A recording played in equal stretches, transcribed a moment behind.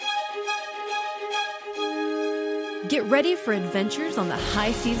Get ready for adventures on the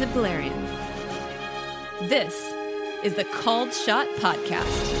high seas of Galarian. This is the Called Shot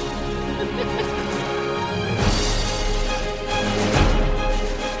Podcast.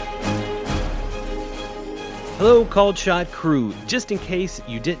 Hello, Called Shot crew. Just in case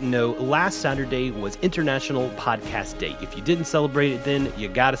you didn't know, last Saturday was International Podcast Day. If you didn't celebrate it then, you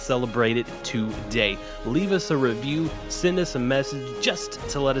gotta celebrate it today. Leave us a review, send us a message just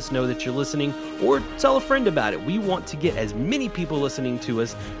to let us know that you're listening, or tell a friend about it. We want to get as many people listening to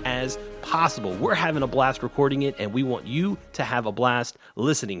us as possible. We're having a blast recording it, and we want you to have a blast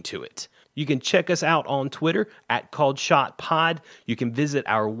listening to it. You can check us out on Twitter at Called Shot Pod. You can visit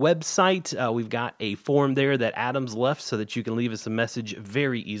our website. We've got a form there that Adam's left so that you can leave us a message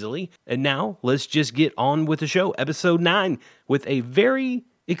very easily. And now, let's just get on with the show, episode 9, with a very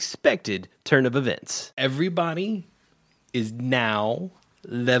expected turn of events. Everybody is now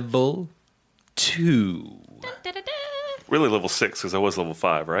level 2. Really level 6, because I was level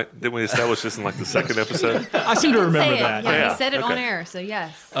 5, right? Didn't we establish this in like the second episode? I seem to remember Say it. that. Yeah, Yeah, he said it on okay. air, so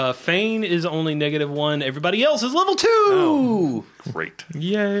yes. Fane is only -1. Everybody else is level 2. Oh. Great.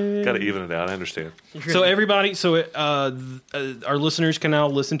 Yay. Got to even it out, I understand. So everybody, our listeners can now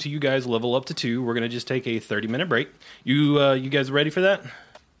listen to you guys level up to 2. We're going to just take a 30-minute break. You guys ready for that?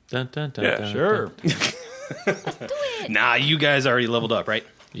 Dun, dun, dun, Yeah, dun, Sure. Nah, you guys already leveled up, right?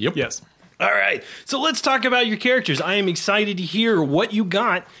 Yep. Yes. All right, so let's talk about your characters. I am excited to hear what you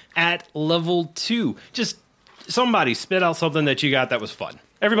got at level 2. Just somebody spit out something that you got that was fun.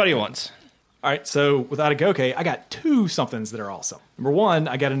 Everybody at once. All right, so with Atagoke, I got 2 somethings that are awesome. Number 1,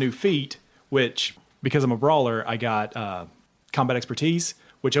 I got a new feat, which, because I'm a brawler, I got combat expertise,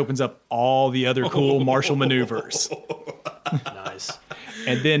 which opens up all the other cool martial maneuvers. Nice.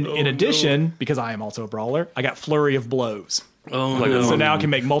 And then, in addition, because I am also a brawler, I got flurry of blows. Oh, So now I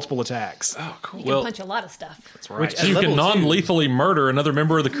can make multiple attacks. Oh, cool. You can punch a lot of stuff. That's right. Which you can non-lethally murder another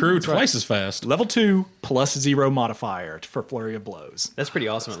member of the crew twice as fast. Level 2 plus 0 modifier for flurry of blows. That's pretty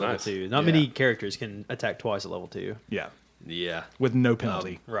awesome at level nice. 2. Not many characters can attack twice at level 2. Yeah, yeah. with no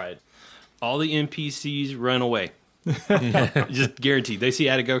penalty. Right. All the NPCs run away. Just guaranteed. They see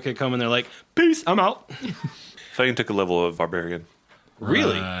Atagoke coming, they're like, peace, I'm out. Fane took a level of barbarian.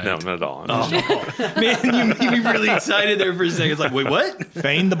 Really? No, not at all. Man, you made me really excited there for a second. It's like, wait, what?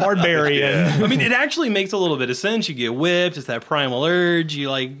 Fane the Barbarian. I mean, it actually makes a little bit of sense. You get whipped. It's that primal urge. You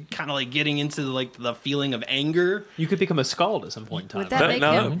kind of getting into the feeling of anger. You could become a Skald at some point in time. Would that make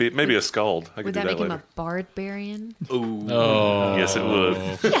No, him? maybe a scald. I could Would do that that make him later. a barbarian? Oh. Yes, it would.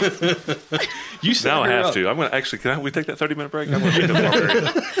 You set Now I her have up. to. I'm going to actually, can we take that 30-minute break? I'm going to make a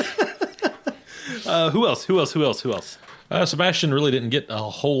barbarian. Who else? Sebastian really didn't get a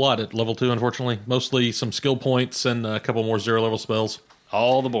whole lot at level 2, unfortunately. Mostly some skill points and a couple more 0-level spells.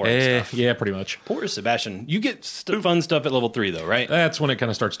 All the boring stuff. Yeah, pretty much. Poor Sebastian. You get fun stuff at level 3, though, right? That's when it kind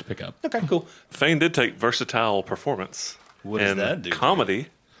of starts to pick up. Okay, cool. Fane did take versatile performance. What does and that do? Comedy.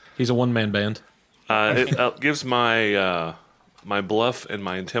 He's a one-man band. It gives my my bluff and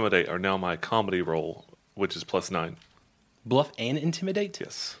my intimidate are now my comedy roll, which is +9. Bluff and intimidate?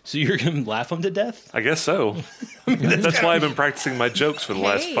 Yes. So you're going to laugh them to death? I guess so. That's why I've been practicing my jokes for the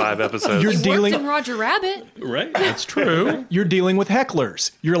last Hey. 5 episodes. You're He dealing. worked in Roger Rabbit. Right. That's true. You're dealing with hecklers.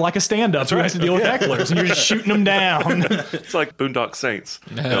 You're like a stand-up who has to deal with hecklers, and you're just shooting them down. It's like Boondock Saints.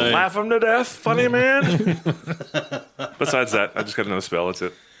 Laugh them to death, funny man. Besides that, I just got another spell. That's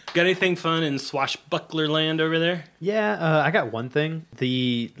it. Got anything fun in Swashbuckler land over there? Yeah, I got one thing.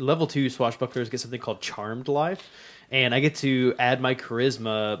 The level 2 swashbucklers get something called Charmed Life, and I get to add my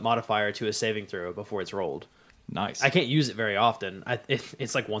charisma modifier to a saving throw before it's rolled. Nice. I can't use it very often.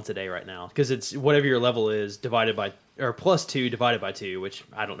 It's like once a day right now because it's whatever your level is divided by or +2 divided by 2, which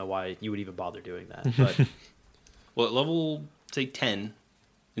I don't know why you would even bother doing that. But Well, at level, say, 10,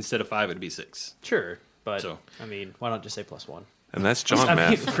 instead of 5, it'd be 6. sure. But So- I mean, why not just say +1? And that's John I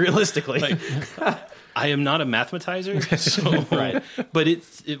mean, math. realistically, I am not a mathematizer, so Right. But it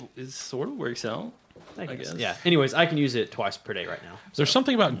sort of works out. I guess. guess. Yeah. Anyways, I can use it twice per day right now. There's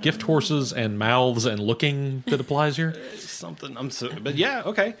something about gift horses and mouths and looking that applies here. Something but yeah,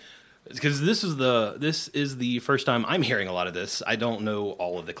 okay. Because this is the first time I'm hearing a lot of this. I don't know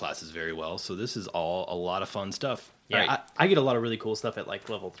all of the classes very well, so this is all a lot of fun stuff. Yeah, All right. I get a lot of really cool stuff at like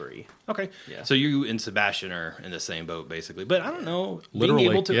level 3. Okay. Yeah. So you and Sebastian are in the same boat, basically. But I don't know. Literally,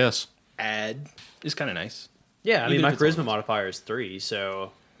 being able to yes. add is kind of nice. Yeah, I mean, Even my if it's charisma on- modifier is 3,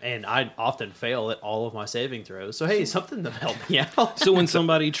 so... And I often fail at all of my saving throws. So, hey, something to help me out. So when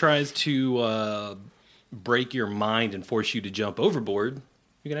somebody tries to break your mind and force you to jump overboard,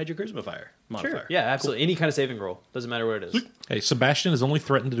 you can add your charisma modifier. Sure. Yeah, absolutely. Any kind of saving roll. Doesn't matter what it is. Hey, Sebastian has only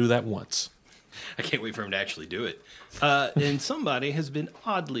threatened to do that once. I can't wait for him to actually do it. And somebody has been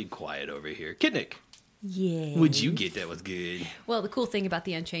oddly quiet over here. Kitnick, Yeah. what'd you get that was good? Well, the cool thing about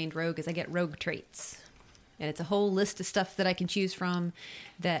the Unchained Rogue is I get rogue traits. And it's a whole list of stuff that I can choose from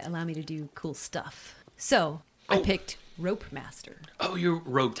that allow me to do cool stuff. So I picked Rope Master. Oh, your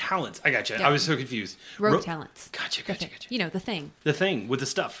rogue talents. I gotcha. Yeah. I was so confused. Rogue talents. Gotcha. You know, the thing. The thing with the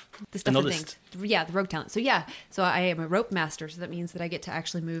stuff. The And stuff the and list. things. Yeah, the rogue talent. So I am a rope master, so that means that I get to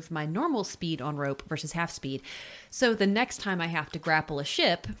actually move my normal speed on rope versus half speed. So the next time I have to grapple a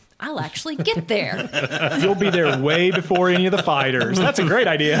ship, I'll actually get there. You'll be there way before any of the fighters. That's a great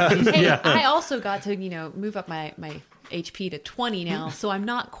idea. Hey, I also got to, move up my HP to 20 now, so I'm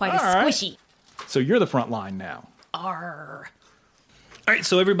not quite as All right. squishy. So you're the front line now. Arr. All right,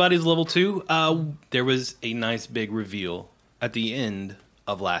 so everybody's level 2. There was a nice big reveal at the end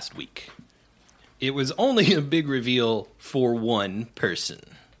of last week. It was only a big reveal for one person,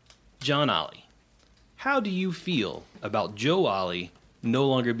 John Ollie. How do you feel about Joe Ollie no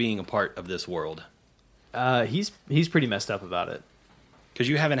longer being a part of this world? He's pretty messed up about it. Because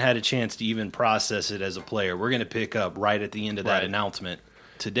you haven't had a chance to even process it as a player. We're going to pick up right at the end of that Right. announcement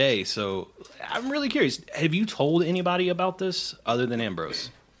today. So I'm really curious. Have you told anybody about this other than Ambrose?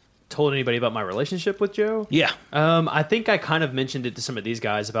 Told anybody about my relationship with Joe? Yeah. I think I kind of mentioned it to some of these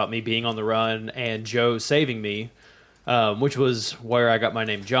guys about me being on the run and Joe saving me, which was where I got my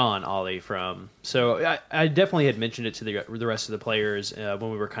name John Ollie from. So I definitely had mentioned it to the rest of the players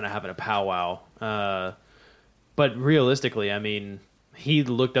when we were kind of having a powwow. But realistically, I mean, he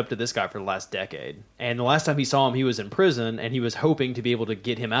looked up to this guy for the last decade. And the last time he saw him, he was in prison, and he was hoping to be able to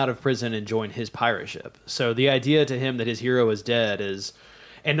get him out of prison and join his pirate ship. So the idea to him that his hero is dead is...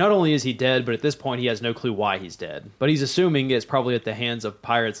 And not only is he dead, but at this point he has no clue why he's dead. But he's assuming it's probably at the hands of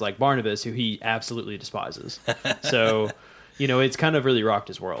pirates like Barnabas, who he absolutely despises. So, it's kind of really rocked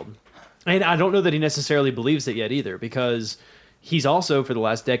his world. And I don't know that he necessarily believes it yet either, because he's also, for the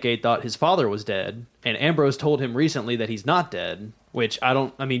last decade, thought his father was dead. And Ambrose told him recently that he's not dead, which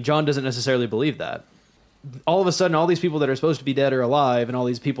John doesn't necessarily believe that. All of a sudden, all these people that are supposed to be dead are alive, and all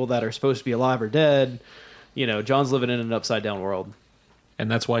these people that are supposed to be alive are dead. John's living in an upside-down world. And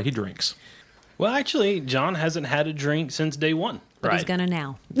that's why he drinks. Well, actually, John hasn't had a drink since day one. But he's gonna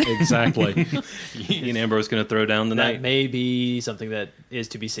now. Exactly. He and Ambrose going to throw down the That night. may be something that is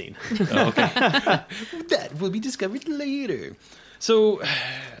to be seen. That will be discovered later. So,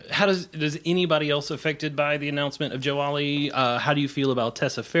 how does anybody else affected by the announcement of Joe Ollie? How do you feel about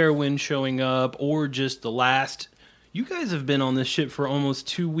Tessa Fairwind showing up, or just the last? You guys have been on this ship for almost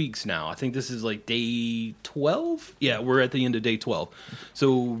 2 weeks now. I think this is like day 12. Yeah, we're at the end of day 12.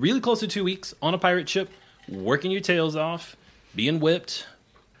 So really close to 2 weeks on a pirate ship, working your tails off, being whipped.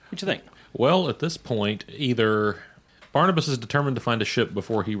 What you think? Well, at this point, either Barnabas is determined to find a ship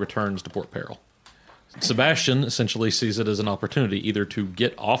before he returns to Port Peril. Sebastian essentially sees it as an opportunity either to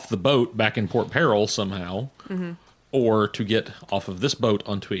get off the boat back in Port Peril somehow, or to get off of this boat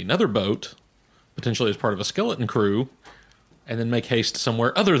onto another boat, potentially as part of a skeleton crew, and then make haste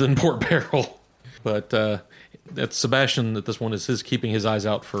somewhere other than Port Peril. But that's Sebastian at this one is keeping his eyes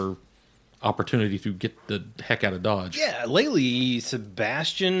out for opportunity to get the heck out of Dodge. Yeah, lately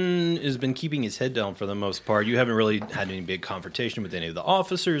Sebastian has been keeping his head down for the most part. You haven't really had any big confrontation with any of the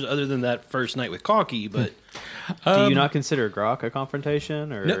officers other than that first night with Cocky, but Do you not consider Grok a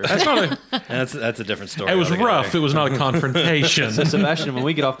confrontation? Or That's not a, that's a different story. it was altogether. rough. It was not a confrontation. So Sebastian, when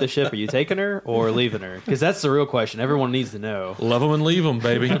we get off the ship, are you taking her or leaving her? Because that's the real question. Everyone needs to know. Love them and leave them,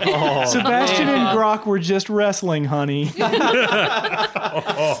 baby. Sebastian and Grok were just wrestling, honey. We're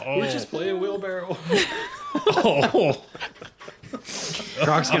just playing wheelbarrow.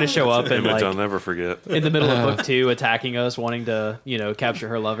 Grok's going to show up and Image I'll like never forget. in the middle of book 2, attacking us, wanting to capture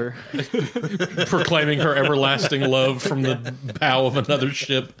her lover. Proclaiming her everlasting love from the bow of another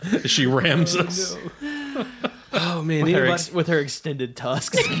ship as she rams us. Oh man, With her extended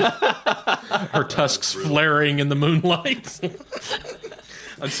tusks. Her tusks flaring in the moonlight.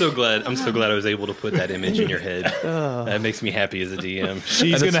 I'm so glad I was able to put that image in your head. That makes me happy as a DM.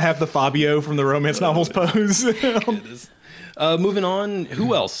 She's going to have the Fabio from the romance novels pose. Moving on,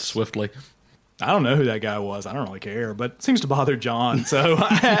 who else? Swiftly. I don't know who that guy was. I don't really care, but it seems to bother John. So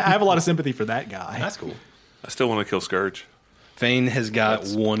I have a lot of sympathy for that guy. That's cool. I still want to kill Scourge. Fane has got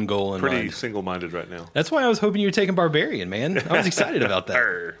one goal in Pretty mind. single-minded right now. That's why I was hoping you were taking Barbarian, man. I was excited about that.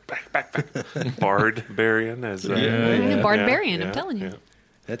 Arr, back. Bard-barian as Barbarian, I'm telling you.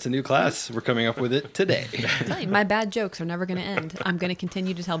 That's a new class. We're coming up with it today. I'm telling you, my bad jokes are never going to end. I'm going to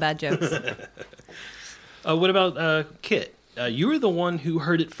continue to tell bad jokes. What about Kit? You were the one who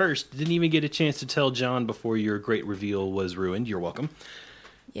heard it first. Didn't even get a chance to tell John before your great reveal was ruined. You're welcome.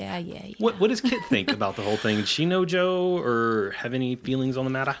 Yeah. What does Kit think about the whole thing? Does she know Joe or have any feelings on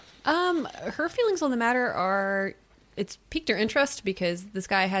the matter? Her feelings on the matter are, it's piqued her interest because this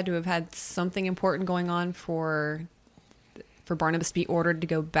guy had to have had something important going on for Barnabas to be ordered to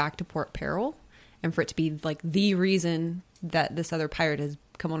go back to Port Peril, and for it to be like the reason that this other pirate has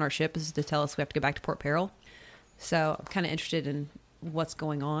come on our ship is to tell us we have to go back to Port Peril. So I'm kind of interested in what's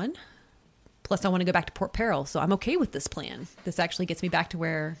going on. Plus, I want to go back to Port Peril, so I'm okay with this plan. This actually gets me back to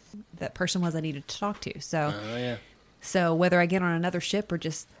where that person was I needed to talk to. So, So whether I get on another ship or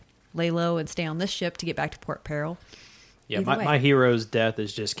just lay low and stay on this ship to get back to Port Peril. Yeah, Either way. my hero's death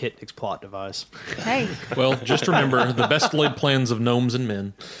is just Kit Nick's plot device. Hey, Well, just remember the best laid plans of gnomes and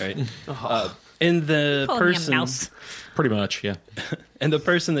men. Right. And the calling me a person, mouse. Pretty much, yeah. and the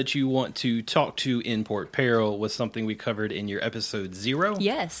person that you want to talk to in Port Peril was something we covered in your episode 0.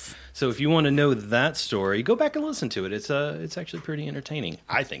 Yes. So if you want to know that story, go back and listen to it. It's actually pretty entertaining.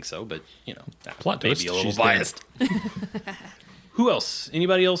 I think so, but Plot maybe twist, a little she's dead. biased. Who else?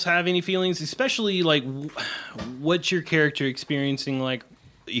 Anybody else have any feelings? Especially like, what's your character experiencing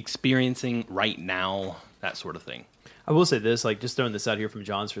right now? That sort of thing. I will say this, like, just throwing this out here from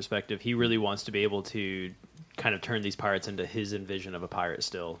John's perspective, he really wants to be able to kind of turn these pirates into his envision of a pirate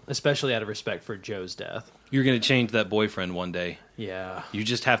still, especially out of respect for Joe's death. You're going to change that boyfriend one day. Yeah. You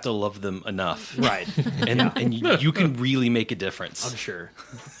just have to love them enough. Right. And you can really make a difference. I'm sure.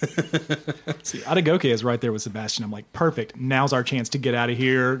 See, Adagoke is right there with Sebastian. I'm like, perfect. Now's our chance to get out of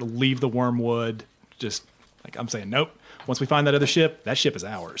here, leave the Wormwood. Just like I'm saying, nope. Once we find that other ship, that ship is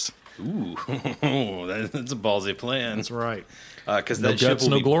ours. Ooh, that's a ballsy plan. That's right. Because No that ship guts,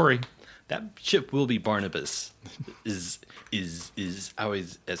 will no be, glory. That ship will be Barnabas. Is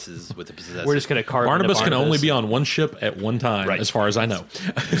always S's with the possessive. We're just going to carve Barnabas into can only be on one ship at one time, Right. as far as I know.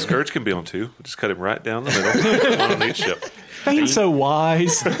 Scourge can be on 2. Just cut him right down the middle. One on each ship. Fane's so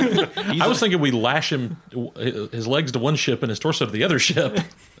wise. I was thinking we lash him, his legs to one ship and his torso to the other ship.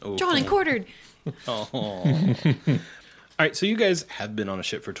 Drawn and quartered. All right, so you guys have been on a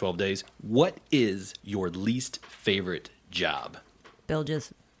ship for 12 days. What is your least favorite job?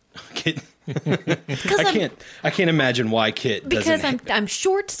 Bilges. Kit? I can't imagine why Kit Because doesn't. I'm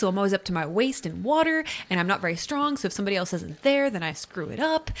short, so I'm always up to my waist in water, and I'm not very strong, so if somebody else isn't there, then I screw it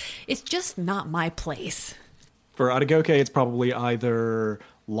up. It's just not my place. For Adagoke, it's probably either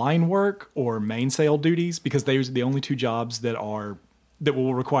line work or mainsail duties because those are the only two jobs that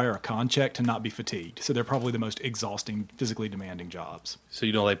will require a con check to not be fatigued. So they're probably the most exhausting, physically demanding jobs. So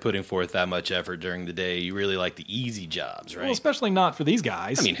you don't like putting forth that much effort during the day. You really like the easy jobs, right? Well, especially not for these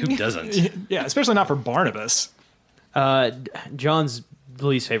guys. I mean, who doesn't? yeah, especially not for Barnabas. John's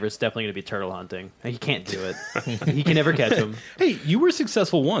least favorite is definitely going to be turtle hunting. He can't do it. He can never catch them. Hey, you were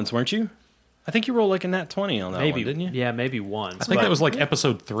successful once, weren't you? I think you rolled like a nat 20 on that Maybe, one, didn't you? Yeah, maybe once. I think that was like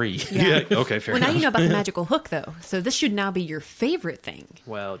episode 3. Yeah. Okay, fair Well, now enough. you know about the magical hook, though, so this should now be your favorite thing.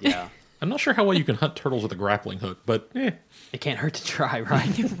 Well, yeah. I'm not sure how well you can hunt turtles with a grappling hook, but It can't hurt to try,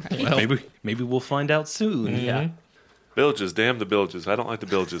 right? Maybe we'll find out soon. Yeah. Bilges, damn the Bilges. I don't like the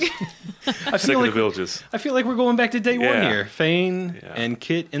Bilges. I Sick feel of like the Bilges. I feel like we're going back to day one Yeah. here. Fane Yeah. and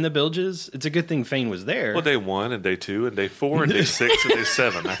Kit in the Bilges. It's a good thing Fane was there. Well, day 1 and day 2 and day 4 and day 6 and day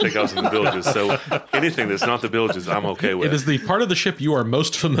 7. I think I was in the Bilges. So anything that's not the Bilges, I'm okay with. it is the part of the ship you are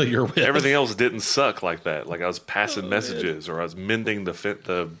most familiar with. Everything else didn't suck like that. Like I was passing messages or I was mending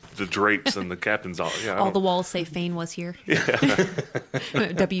the drapes and the captain's all. Yeah, All the walls say Fane was here.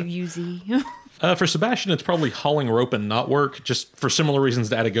 WUZ. For Sebastian, it's probably hauling rope and knot work, just for similar reasons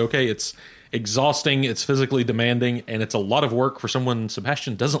to Adagoke. It's exhausting, it's physically demanding, and it's a lot of work for someone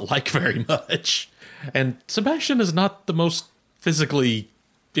Sebastian doesn't like very much. And Sebastian is not the most physically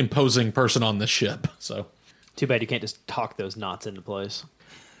imposing person on this ship, so... Too bad you can't just talk those knots into place.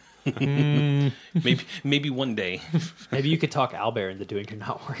 Maybe one day. Maybe you could talk Albert into doing your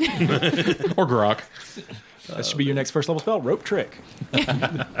knot work. Or Grok. That should be your next first level spell, Rope Trick.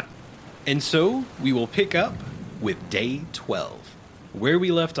 And so we will pick up with day 12. Where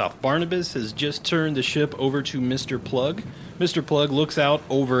we left off, Barnabas has just turned the ship over to Mr. Plug. Mr. Plug looks out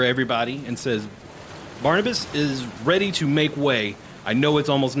over everybody and says, Barnabas is ready to make way. I know it's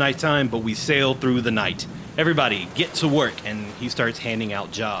almost nighttime, but we sailed through the night. Everybody, get to work. And he starts handing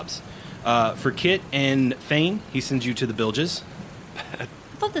out jobs. For Kit and Fane, he sends you to the bilges. I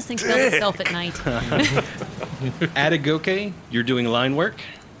thought this thing spelled itself at night. Adagoke, you're doing line work.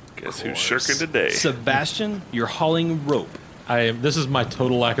 Guess who's shirking today? Sebastian, you're hauling rope. This is my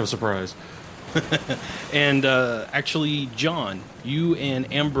total lack of surprise. And actually, John, you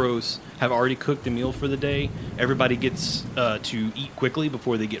and Ambrose have already cooked the meal for the day. Everybody gets to eat quickly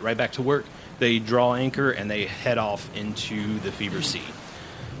before they get right back to work. They draw anchor and they head off into the Fever Sea.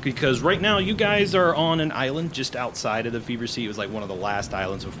 Because right now you guys are on an island just outside of the Fever Sea. It was like one of the last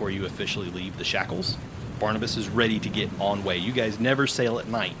islands before you officially leave the shackles. Barnabas is ready to get on way. You guys never sail at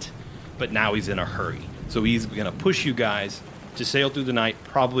night, but now he's in a hurry. So he's going to push you guys to sail through the night,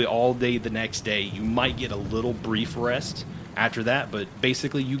 probably all day the next day. You might get a little brief rest after that, but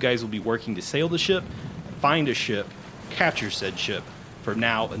basically you guys will be working to sail the ship, find a ship, capture said ship from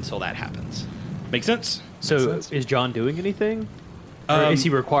now until that happens. Make sense? So is John doing anything? Or is he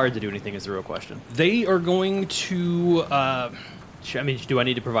required to do anything is the real question. They are going to... I mean, do I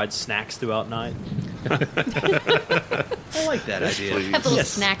need to provide snacks throughout night? I like that idea. Please. Have a little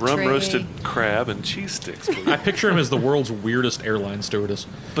snack Rum tray. roasted crab and cheese sticks, please. I picture him as the world's weirdest airline stewardess.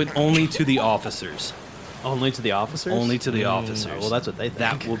 But only to the officers. Only to the officers? Only to the officers. Oh, well, that's what they think.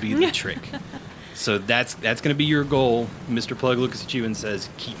 That will be the trick. So that's going to be your goal. Mr. Plug looks at you and says,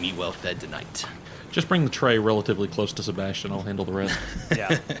 keep me well fed tonight. Just bring the tray relatively close to Sebastian. I'll handle the rest.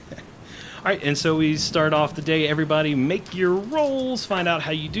 Yeah. All right, and so we start off the day. Everybody make your rolls, find out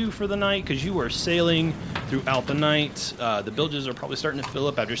how you do for the night, because you are sailing throughout the night. The bilges are probably starting to fill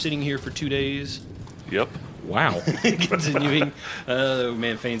up after sitting here for 2 days. Yep. Wow. Continuing.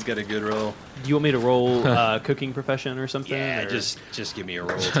 Man, Fane's got a good roll. Do you want me to roll cooking profession or something? Yeah, or? just give me a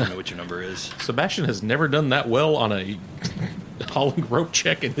roll. Tell me what your number is. Sebastian has never done that well on a hauling rope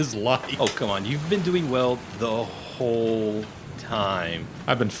check in his life. Oh, come on. You've been doing well the whole time.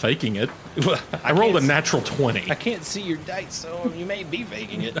 I've been faking it. I rolled a natural 20. I can't see your dice, so you may be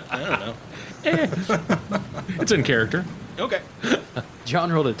faking it. I don't know. It's in character. Okay.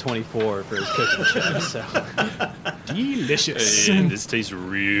 John rolled a 24 for his cooking check. So. Delicious. And this tastes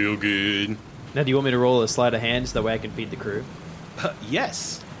real good. Now, do you want me to roll a sleight of hand so that way I can feed the crew?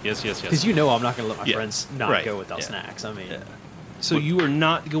 Yes. Yes. Because you know I'm not going to let my Yeah. friends not Right. go without Yeah. snacks. I mean, So you are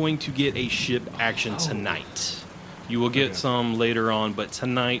not going to get a ship action tonight. You will get some later on, but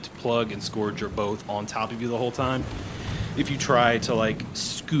tonight, Plug and Scourge are both on top of you the whole time. If you try to like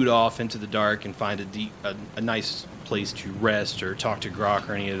scoot off into the dark and find a nice place to rest or talk to Grok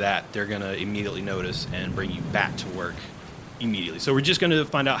or any of that, they're gonna immediately notice and bring you back to work immediately. So we're just gonna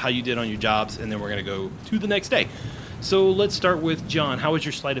find out how you did on your jobs, and then we're gonna go to the next day. So let's start with John. How was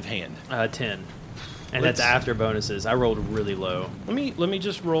your sleight of hand? 10. And that's after bonuses. I rolled really low. Let me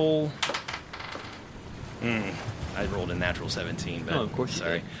just roll. I rolled a natural 17, but Oh, of course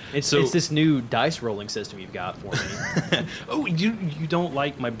sorry. you did. It's this new dice rolling system you've got for me. Oh, you don't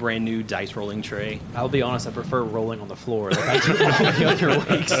like my brand new dice rolling tray? I'll be honest, I prefer rolling on the floor like I do all the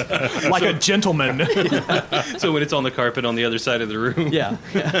other weeks. Like a gentleman. So when it's on the carpet on the other side of the room, Yeah.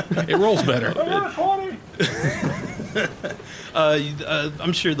 It rolls better.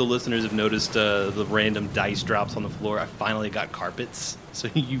 I'm sure the listeners have noticed the random dice drops on the floor. I finally got carpets, so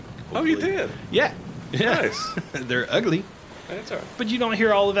you. Oh, you hopefully- did? Yeah. Nice. They're ugly, That's all right. but you don't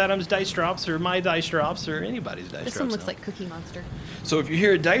hear all of Adam's dice drops or my dice drops or anybody's dice This drops. one looks now. like Cookie Monster. So if you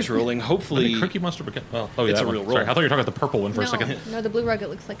hear a dice rolling, hopefully Cookie Monster became. Oh, yeah, It's that a one. real roll. Sorry, I thought you were talking about the purple one for a second. No, the blue rug, it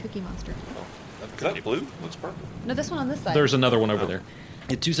looks like Cookie Monster. Is that blue? Looks purple. No, this one on this side. There's another one over there.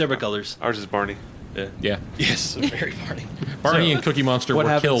 two separate colors. Ours is Barney. Yeah. Yeah. Yes, very funny. Barney So- and Cookie Monster what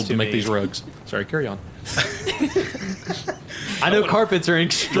were happens killed to to make me? these rugs. Sorry, carry on. I know carpets are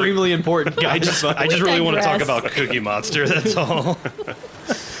extremely important, I guys. just really want to talk digress. about Cookie Monster. That's all.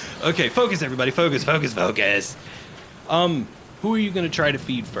 Okay, focus, everybody. Focus. Who are you going to try to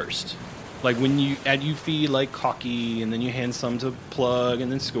feed first? Like when you feed like Cocky, and then you hand some to Plug,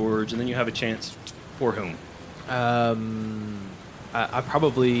 and then Scourge, and then you have a chance for whom? I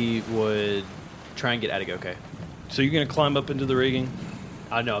probably would try and get Atagoke. So you're going to climb up into the rigging?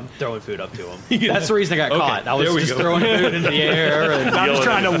 I know, I'm throwing food up to him. That's the reason I got Okay, caught. I was there we just go. throwing food in the air. And, I'm just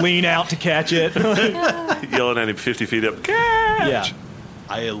trying to lean out to catch it. Yelling at him 50 feet up. yeah.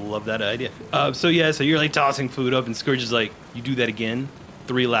 I love that idea. So you're like tossing food up, and Scourge is like, you do that again,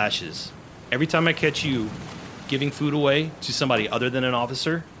 3 lashes. Every time I catch you giving food away to somebody other than an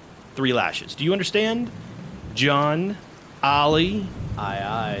officer, 3 lashes. Do you understand? John, Ollie,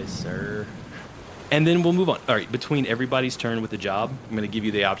 Aye, sir. and then we'll move on. All right, between everybody's turn with the job, I'm going to give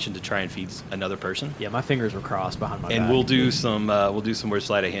you the option to try and feed another person. Yeah, my fingers were crossed behind my And back. we'll do some more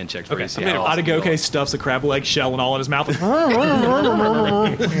sleight of hand checks for you. See how awesome you Adagoke go. stuffs a crab leg shell and all in his mouth. I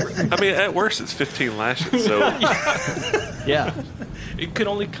mean, at worst, it's 15 lashes. So Yeah. It could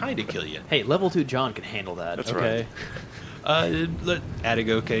only kind of kill you. Hey, level 2 John can handle that. That's okay? right.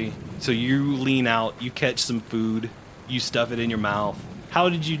 Adagoke. So you lean out, you catch some food, you stuff it in your mouth. How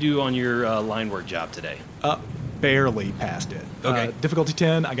did you do on your line work job today? Barely passed it. Okay. Difficulty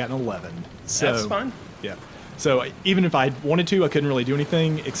 10, I got an 11. So, That's fine. Yeah. So even if I wanted to, I couldn't really do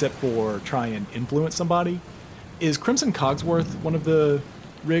anything except for try and influence somebody. Is Crimson Cogsworth one of the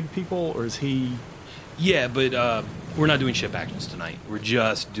rig people, or is he? Yeah, but we're not doing ship actions tonight. We're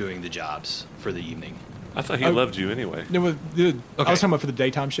just doing the jobs for the evening. I thought he Oh. loved you anyway. No, I was Okay. talking about for the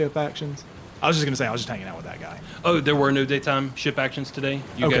daytime ship actions. I was just gonna say I was just hanging out with that guy. Oh, there were no daytime ship actions today?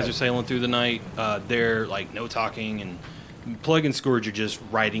 You Okay. guys are sailing through the night. They're like no talking, and Plug and Scourge are just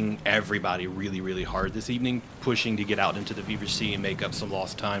riding everybody really, really hard this evening, pushing to get out into the Beaver Sea and make up some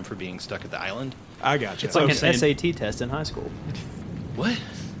lost time for being stuck at the island. I got you. It's like Okay. an SAT test in high school. What?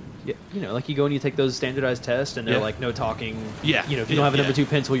 Yeah, you know, like you go and you take those standardized tests, and they're Yeah. like no talking. Yeah. You know, if you don't have a Yeah. number 2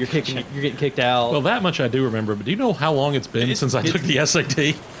 pencil, you're getting kicked out. Well, that much I do remember, but do you know how long it's been since I took the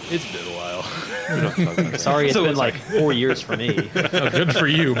SAT? It's been a while. We don't talk about that. Sorry, it's So been it's like 4 years for me. Oh, good for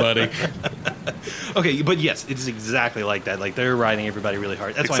you, buddy. Okay, but yes, it's exactly like that. Like they're riding everybody really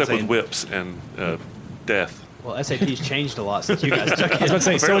hard. That's Except why I'm with saying whips and death. Well, SAT's changed a lot since you guys took I was it. about to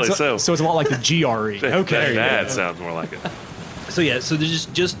say, Apparently so so. it's a lot like the GRE. Okay. That sounds more like it. So yeah, so there's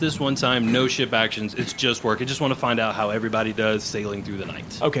just this one time, no ship actions. It's just work. I just want to find out how everybody does sailing through the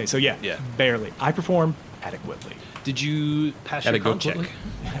night. Okay, so yeah, Yeah. barely. I perform adequately. Did you pass your con check?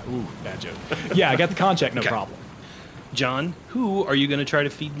 Adequately? Ooh, bad joke. Yeah, I got the con check, no Okay. problem. John, who are you going to try to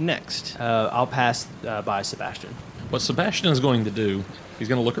feed next? I'll pass by Sebastian. What Sebastian is going to do, he's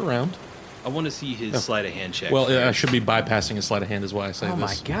going to look around. I want to see his sleight of hand check. Well, I first. should be bypassing a sleight of hand, is why I say Oh my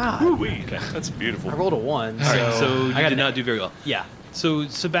this. god! Okay, that's beautiful. I rolled a 1, All right, so you I got did not do very well. Yeah. So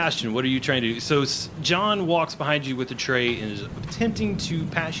Sebastian, what are you trying to do? So John walks behind you with the tray and is attempting to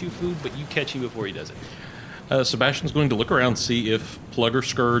pass you food, but you catch him before he does it. Sebastian's going to look around, see if Plug or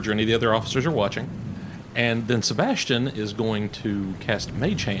Scourge or any of the other officers are watching. And then Sebastian is going to cast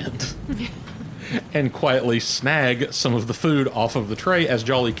Mage Hand and quietly snag some of the food off of the tray as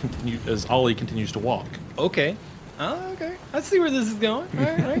Ollie continues to walk. Okay. Okay. I see where this is going. All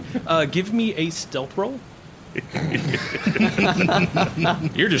right. All right. Give me a stealth roll.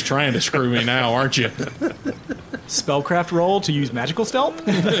 You're just trying to screw me now, aren't you? Spellcraft roll to use magical stealth?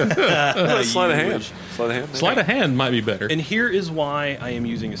 Sleight of hand. wish. Sleight of hand. Sleight of hand might be better. And here is why I am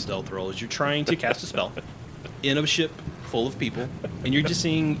using a stealth roll: is you're trying to cast a spell in a ship full of people, and you're just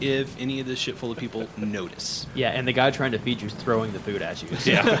seeing if any of this ship full of people notice. Yeah, and the guy trying to feed you is throwing the food at you.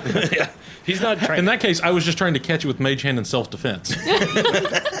 Yeah. Yeah. He's not trying. In that case, I was just trying to catch it with Mage Hand and self-defense.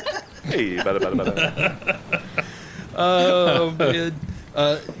 Hey, bada. Oh, man.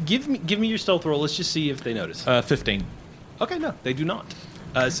 Give me your stealth roll. Let's just see if they notice. 15. Okay, no, they do not.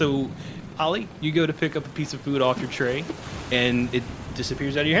 So, Ollie, you go to pick up a piece of food off your tray, and it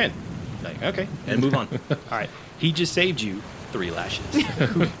disappears out of your hand. Like, okay, and move on. All right, he just saved you 3 lashes.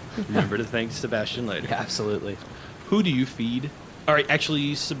 Remember to thank Sebastian later. Absolutely. Who do you feed? All right,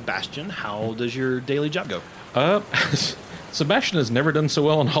 actually, Sebastian, how does your daily job go? Sebastian has never done so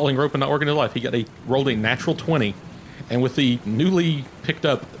well in hauling rope and not working his life. He rolled a natural 20. And with the newly picked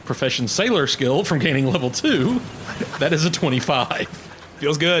up profession sailor skill from gaining level 2, that is a 25.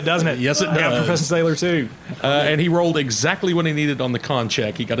 Feels good, doesn't it? Yes, it I got does. Professor Sailor too. And he rolled exactly what he needed on the con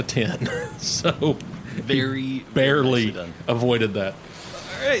check. He got a 10. So Very barely nicely done. avoided that.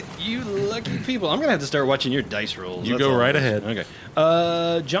 All right, you lucky people. I'm gonna have to start watching your dice rolls. You That's go all right it is. ahead.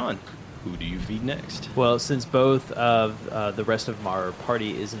 Okay, John, who do you feed next? Well, since both of the rest of our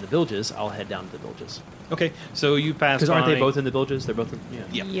party is in the villages, I'll head down to the villages. Okay, so you pass. Because aren't they by- both in the villages? They're both in.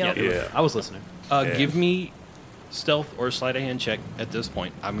 Yeah. Yeah. Yep. Yeah. I was listening. Yeah. Give me stealth or sleight of hand check at this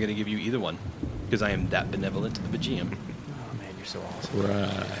point. I'm going to give you either one because I am that benevolent of a GM. Oh man, you're so awesome.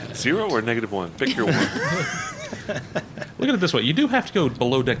 Right. 0 or -1? Pick your one. Look at it this way. You do have to go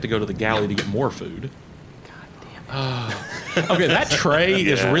below deck to go to the galley to get more food. Okay, that tray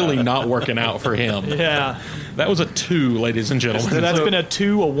is Yeah. really not working out for him. Yeah. That was a 2, ladies and So gentlemen. that's been a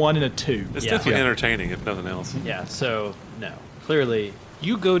 2, a 1, and a 2. It's Yeah. definitely Yeah. entertaining, if nothing else. Yeah. So no, clearly.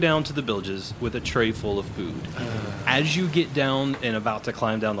 You go down to the bilges with a tray full of food. As you get down and about to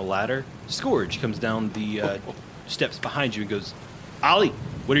climb down the ladder, Scourge comes down the steps behind you and goes, Ollie,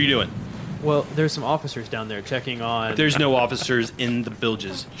 what are you doing? Well, there's some officers down there checking on. There's no officers in the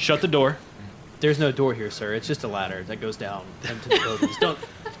bilges. Shut the door. There's no door here, sir. It's just a ladder that goes down into the buildings.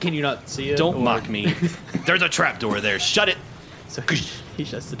 Can you not see it? Don't Or- mock me. There's a trap door there. Shut it. So he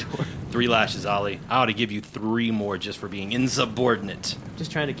shuts the door. 3 lashes, Ollie. I ought to give you 3 more just for being insubordinate.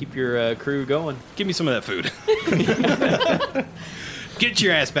 Just trying to keep your crew going. Give me some of that food. Get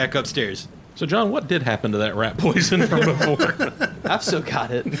your ass back upstairs. So, John, what did happen to that rat poison from before? I've still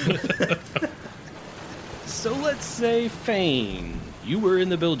got it. So let's say, Fane, you were in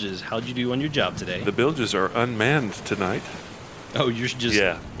the bilges. How'd you do on your job today? The bilges are unmanned tonight. Oh, you're just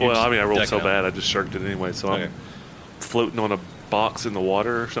Yeah. you're Well, just I mean, I rolled so ducking out. bad, I just shirked it anyway. So Okay. I'm floating on a box in the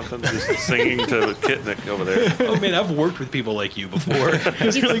water or something, just singing to Kitnick over there. Oh man, I've worked with people like you before.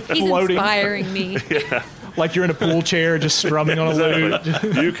 He's floating. inspiring me. Like you're in a pool chair just strumming on a lute.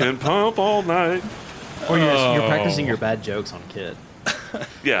 Exactly. You can pump all night. Or you're practicing your bad jokes on Kit.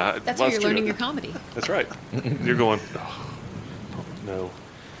 Yeah, That's well, how you're true. learning your comedy. That's right. You're going, oh, no.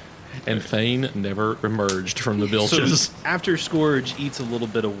 And Thane never emerged from the So bilges. after Scourge eats a little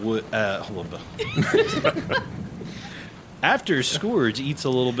bit of wood, after Scourge eats a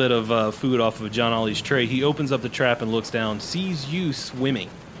little bit of food off of John Ollie's tray, he opens up the trap and looks down, sees you swimming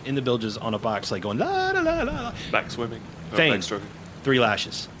in the bilges on a box, like going la la la la. la. Back swimming. Thane. Back stroking. 3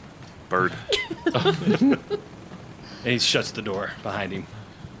 lashes, Bird. and he shuts the door behind him.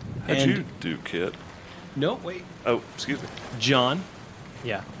 How'd And- you do, Kit? No, wait. Oh, excuse me. John,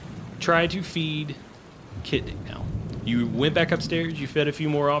 Yeah. try to feed Kitnick now. You went back upstairs. You fed a few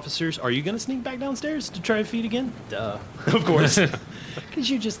more officers. Are you going to sneak back downstairs to try to feed again? Duh. Of course. Because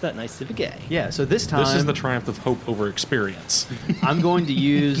you're just that nice of a guy. Yeah, so this time This is the triumph of hope over experience. I'm going to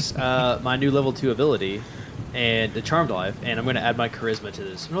use my new level 2 ability and the Charmed Life, and I'm going to add my charisma to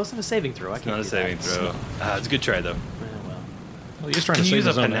this. No, it's not a saving throw. I It's can't not a do saving that. throw. It's a good try, though. Well. Well, he's trying Can to you save use a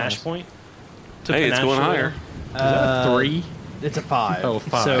his own panache ass. point? To Hey, it's panache going the higher. layer? 3? It's a 5. Oh,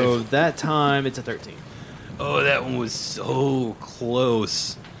 5. So that time it's a 13. Oh, that one was so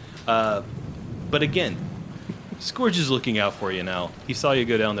close. But again, Scourge is looking out for you now. He saw you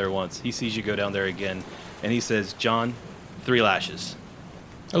go down there once. He sees you go down there again. And he says, John, 3 lashes.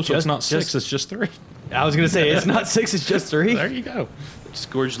 Oh, so it's Just- not 6, just- it's just 3. I was going to say, it's not 6, it's just 3. There you go.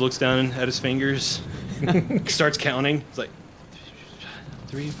 Scourge looks down at his fingers, starts counting. It's like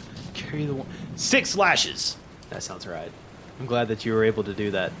 3, carry the 1. 6 lashes, That sounds right. I'm glad that you were able to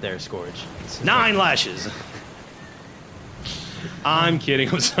do that there, Scourge. 9 lashes. I'm kidding.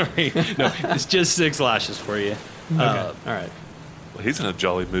 I'm sorry. No, it's just 6 lashes for you. All right. Well, he's in a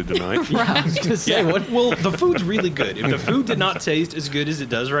jolly mood tonight. I was going to say, Yeah, what? well, the food's really good. If the food did not taste as good as it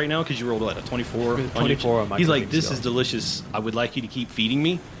does right now, because you rolled what, a 24? 24 on my He's like, cooking this skill. is delicious. I would like you to keep feeding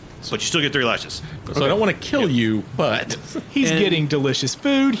me, but you still get 3 lashes. So I don't want to kill you, but He's And- getting delicious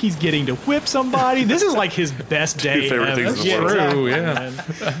food. He's getting to whip somebody. This is like his best day. favorite ever. things in the Yeah, world.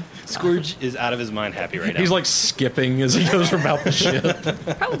 exactly. yeah. Scourge is out of his mind happy right now. He's like skipping as he goes about the ship.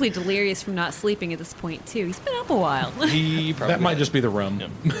 Probably delirious from not sleeping at this point, too. He's been up a while. he probably That might just be the rum.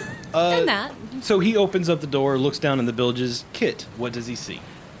 Done that. So he opens up the door, looks down in the bilges. Kit, what does he see?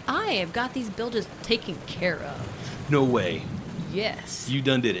 I have got these bilges taken care of. No way. Yes. You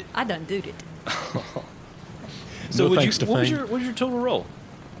done did it. I done did it. So No what thanks to was Fang. your total roll?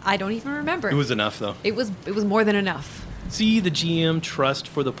 I don't even remember. It was enough though. It was more than enough. See the GM trust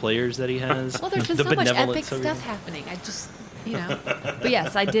for the players that he has. Well, there's been the so much epic benevolence of stuff it. happening. I just, But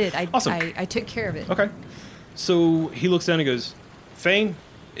yes, I did. Awesome. I took care of it. Okay. So he looks down and goes, Fane.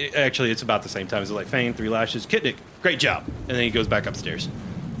 Actually, it's about the same time. It's like Fane, 3 lashes. Kitnick, great job. And then he goes back upstairs.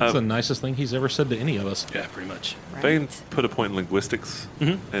 That's the nicest thing he's ever said to any of us. Yeah, pretty much. Right. Fane put a point in linguistics,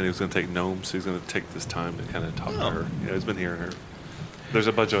 Mm-hmm. and he was going to take gnomes. So he's going to take this time to kind of talk to Oh. her. Yeah, he's been hearing her. There's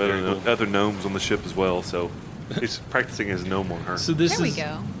a bunch of Very other, cool. other gnomes on the ship as well, so he's practicing his gnome on her. So this There we is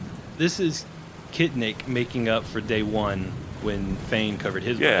go. this is Kitnick making up for day 1 when Fane covered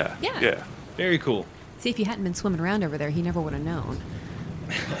his. yeah, Yeah. yeah. Very cool. See, if you hadn't been swimming around over there, he never would have known.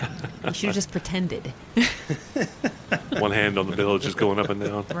 You should have just pretended, One hand on the bill, just going up and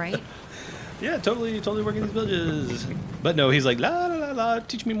down. right? Yeah, totally working these villages. But no, he's like, la la la la,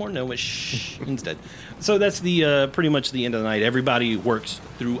 teach me more Gnomish instead. So that's the pretty much the end of the night. Everybody works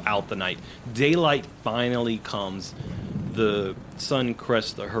throughout the night. Daylight finally comes. The sun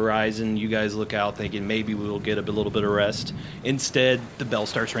crests the horizon. You guys look out thinking maybe we'll get a little bit of rest. Instead, the bell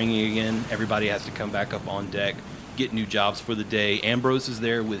starts ringing again. Everybody has to come back up on deck, get new jobs for the day. Ambrose is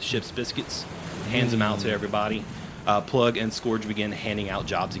there with ship's biscuits, hands them out to everybody. Plug and Scourge begin handing out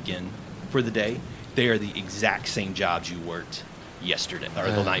jobs again for the day. They are the exact same jobs you worked yesterday or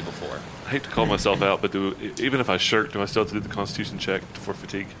the night before. I hate to call myself out, but even if I shirk, do I still have to do the Constitution check for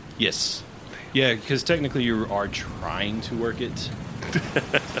fatigue? Yes. Yeah, because technically you are trying to work it.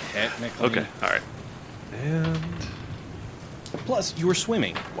 Technically. Okay, all right. And Plus, you were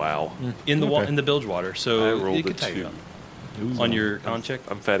swimming wow, in the Okay. in the bilge water, I so rolled it a could take 2. you on your con check.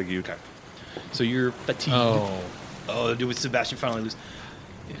 I'm fatigued. Okay. So you're fatigued. Oh. Dude, with Sebastian finally lose.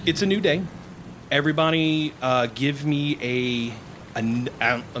 It's a new day. Everybody, give me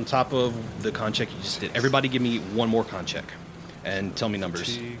on top of the con check you just did. Everybody, give me one more con check, and tell me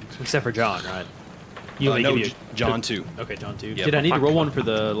numbers. Except for John, right? You only No, give you John 2. Okay, John 2. Yeah, Did I need to roll fuck. one for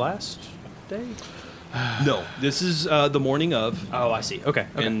the last day? No, this is the morning of, Oh, I see. Okay.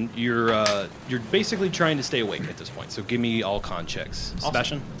 and you're basically trying to stay awake at this point. So give me all con checks,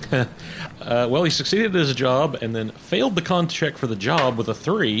 Sebastian. Well, he succeeded at his job and then failed the con check for the job with a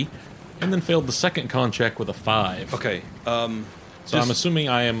 3, and then failed the second con check with a 5. Okay. So I'm assuming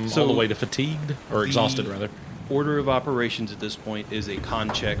I am so all the way to fatigued, or exhausted, rather. Order of operations at this point is a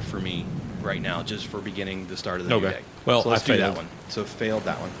con check for me right now, just for beginning the start of the new Okay. day. Well, so let's I do that failed. one. So failed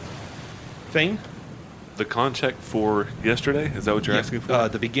that one. Fane? The con check for yesterday? Is that what you're asking for?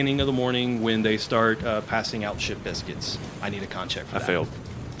 The beginning of the morning when they start passing out ship biscuits. I need a con check for I that. failed.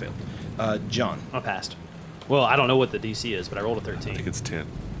 Failed. John? I passed. Well, I don't know what the DC is, but I rolled a I think 13. it's 10.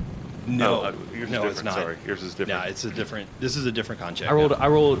 No, Oh, yours is no, it's different. not. Sorry, yours is different. Yeah, it's a different. This is a different con check. I rolled. now. I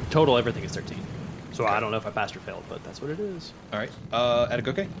rolled total. Everything is 13. So I don't know if I passed or failed, but that's what it is. All right.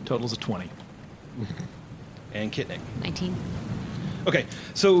 Atagoke Total's a 20. and Kitnick. 19. Okay,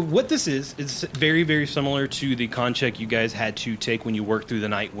 so what this is very, very similar to the con check you guys had to take when you worked through the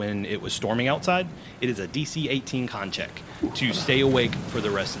night when it was storming outside. It is a DC 18 con check to stay awake for the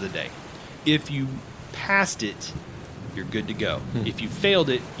rest of the day. If you passed it, you're good to go. If you failed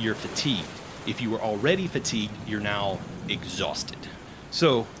it, you're fatigued. If you were already fatigued, you're now exhausted.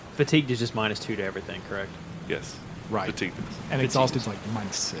 So, Fatigued is just -2 to everything, correct? Yes. Right. Fatigued. And exhausted's like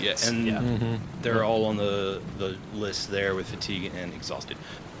 -6. yeah, and Yeah. they're all on the list there with fatigue and exhausted.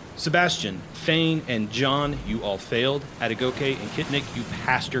 Sebastian, Fane, and John, you all failed. Atagoke and Kitnick, you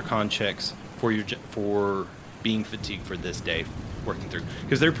passed your con checks for being fatigued for this day, working through.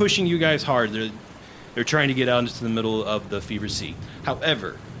 Because they're pushing you guys hard. They're trying to get out into the middle of the Fever Sea.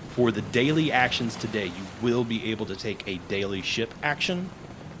 However, for the daily actions today, you will be able to take a daily ship action,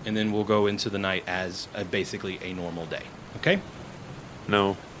 and then we'll go into the night as basically a normal day. Okay?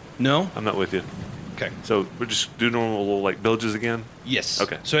 No, No? I'm not with you. Okay. So we're just do normal little like villages again. Yes.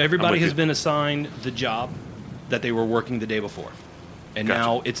 Okay. So I'm everybody with has you. been assigned the job that they were working the day before. And Gotcha.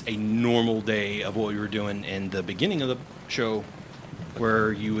 now it's a normal day of what we were doing in the beginning of the show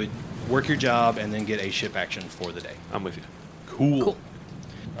where you would work your job and then get a ship action for the day. I'm with you. Cool. Cool.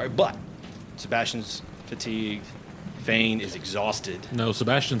 All right, but Sebastian's fatigued. Fane is exhausted. No,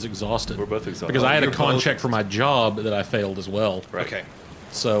 Sebastian's exhausted. We're both exhausted. Because I had a You're con both check for my job that I failed as well. Right. Okay.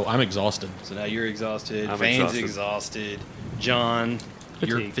 So I'm exhausted. So now you're exhausted. I'm Fane's exhausted. exhausted. John,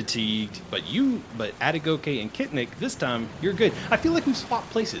 you're Fatigued. fatigued. But Atagoke and Kitnick, this time you're good. I feel like we've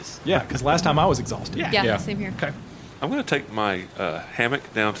swapped places. Yeah, because last time I was exhausted. Yeah. Yeah, Yeah. same here. Okay. I'm going to take my hammock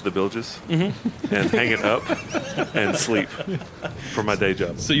down to the bilges and hang it up and sleep for my day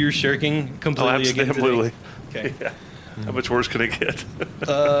job. So you're shirking completely again today? absolutely. Okay. Yeah. How much worse can it get?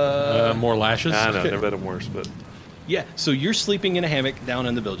 More lashes. I know, never been worse, but Yeah. So you're sleeping in a hammock down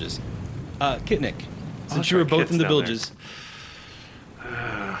in the bilges. Kitnick, since try you were both Kit's in the down there. bilges,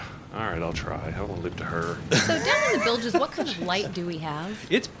 all right, I'll try. I don't want to live to her. So down in the bilges, what kind of light do we have?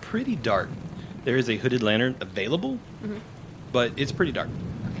 it's pretty dark. There is a hooded lantern available, but it's pretty dark.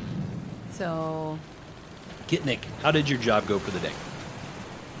 So Kitnick, how did your job go for the day?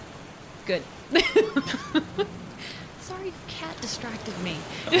 good. Sorry, cat distracted me.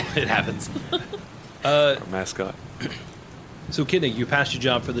 It happens. Our mascot. So, Kitnick, you passed your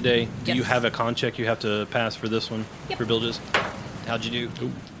job for the day. Do you Yes. have a con check you have to pass for this one? Yep. For bilges? How'd you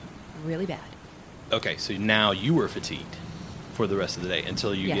do? Really bad. Okay, so now you were fatigued for the rest of the day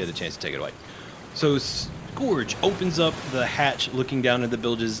until you Yes. get a chance to take it away. So Scourge opens up the hatch looking down at the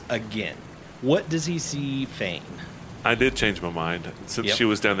bilges again. What does he see Fane? I did change my mind. Since Yep. she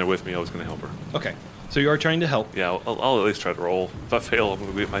was down there with me, I was going to help her. Okay, so you are trying to help. Yeah, I'll at least try to roll. If I fail, I'm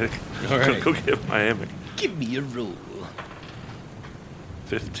going to get my All right. go get my hammock. Give me a roll.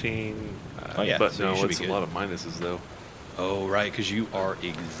 15. Oh, yeah, But so you no, should be it's a good. lot of minuses though. Oh, right, because you are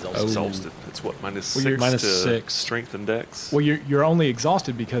exhausted. Exhausted. It's what minus Well, 6 you're- Minus to 6. strength and dex. Well, you're only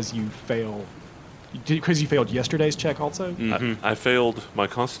exhausted because you failed. Because you failed yesterday's check also. I failed my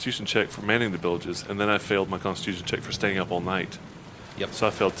Constitution check for manning the bilges, and then I failed my Constitution check for staying up all night. Yep. So I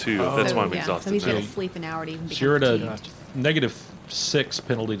failed 2. Oh. That's why I'm So he's exhausted going now. to sleep an hour to even So become you're at fatigued. a -6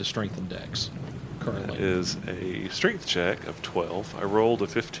 penalty to strength and dex currently. Is a strength check of 12. I rolled a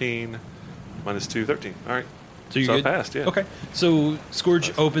 15 minus 2, 13. All right. So you're I good? passed, yeah. Okay. So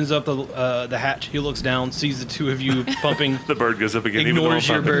Scourge opens up the hatch. He looks down, sees the two of you pumping. The bird goes up again. even though Ignores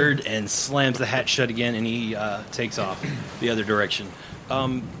I'm your pumping. bird and slams the hatch shut again, and he takes off the other direction.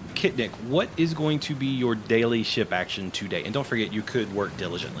 Kitnick, what is going to be your daily ship action today? And don't forget, you could work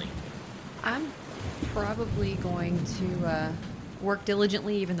diligently. I'm probably going to work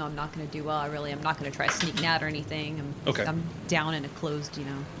diligently, even though I'm not going to do well. I'm not going to try sneaking out or anything. Okay. I'm down in a closed,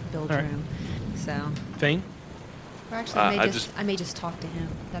 build All right. room. So Fane? Or actually, I may just talk to him.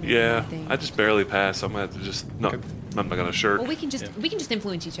 That may be Yeah, my thing. I just barely pass. I'm gonna have to just not. I'm not gonna shirk. Well, we can just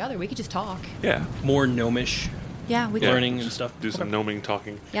influence each other. We could just talk. Yeah, More gnomish Yeah, we can. learning and stuff. do some gnoming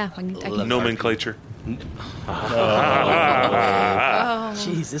talking. Yeah, I can. Nomenclature.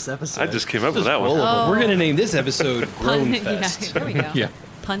 Jeez, this episode. I just came up with that one. We're gonna name this episode Grown Pun. Fest. Yeah, there we go. Yeah.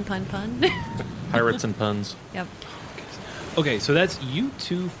 Pun. Pirates and puns. Yep. Okay, so that's you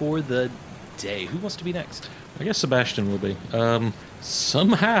two for the day. Who wants to be next? I guess Sebastian will be.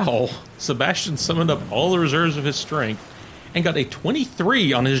 Somehow, Sebastian summoned up all the reserves of his strength and got a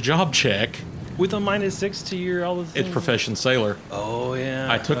 23 on his job check. With a -6 to your all the It's profession sailor. Oh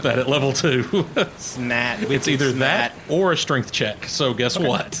yeah. I took that at level 2. Snat. It's either that or a strength check. So guess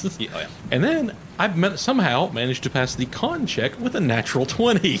what? Yeah, oh, yeah. And then I somehow managed to pass the con check with a natural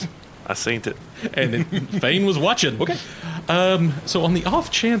 20. I seen it. And Fane was watching. Okay. So on the off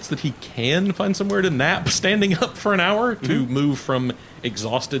chance that he can find somewhere to nap standing up for an hour to move from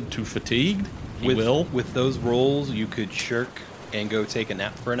exhausted to fatigued, he will. With those rolls, you could shirk and go take a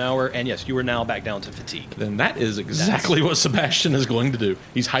nap for an hour. And yes, you are now back down to fatigue. Then that is exactly what Sebastian is going to do.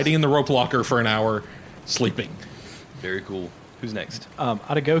 He's hiding in the rope locker for an hour, sleeping. Very cool. Who's next?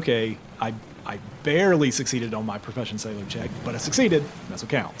 Adagoke, I barely succeeded on my profession sailor check, but I succeeded. That's what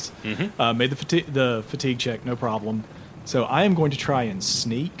counts. Made the fatigue check, no problem. So I am going to try and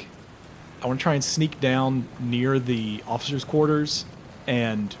sneak. I want to try and sneak down near the officers' quarters,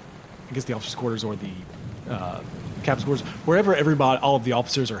 and I guess the officers' quarters or the captain's quarters, wherever all of the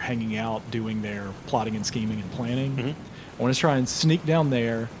officers are hanging out doing their plotting and scheming and planning. I want to try and sneak down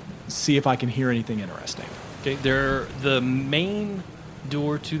there, see if I can hear anything interesting. Okay, the main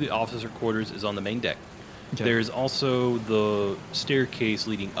door to the officer quarters is on the main deck. Okay. There's also the staircase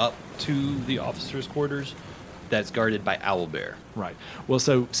leading up to the officers' quarters that's guarded by Owlbear. Right. Well,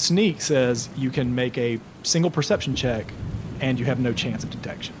 so sneak says you can make a single perception check and you have no chance of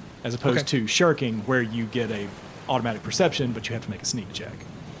detection, as opposed to shirking where you get a automatic perception, but you have to make a sneak check.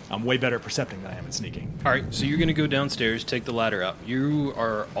 I'm way better at percepting than I am at sneaking. All right, so you're going to go downstairs, take the ladder up. You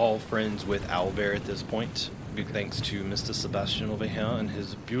are all friends with Owlbear at this point, big thanks to Mr. Sebastian over here and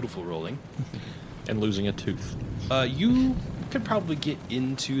his beautiful rolling. And losing a tooth. You could probably get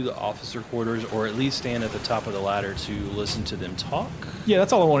into the officer quarters, or at least stand at the top of the ladder to listen to them talk. Yeah,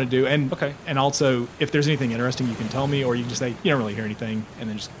 that's all I want to do. And Okay. And also, if there's anything interesting, you can tell me, or you can just say you don't really hear anything, and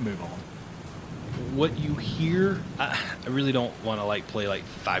then just move on. What you hear, I really don't want to play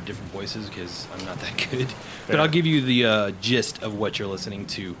 5 different voices because I'm not that good. But I'll give you the gist of what you're listening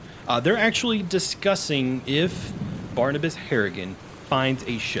to. They're actually discussing if Barnabas Harrigan finds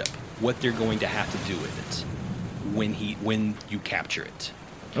a ship, what they're going to have to do with it when you capture it.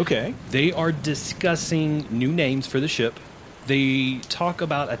 Okay. They are discussing new names for the ship. They talk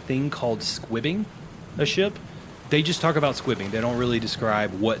about a thing called squibbing a ship. They just talk about squibbing. They don't really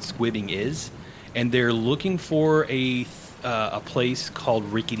describe what squibbing is. And they're looking for a place called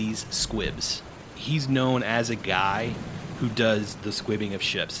Rickety's Squibs. He's known as a guy who does the squibbing of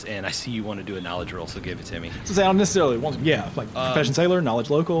ships. And I see you want to do a knowledge roll, so give it to me. So say I don't necessarily want to, profession sailor, knowledge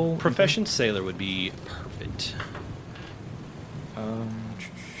local. Profession sailor would be perfect.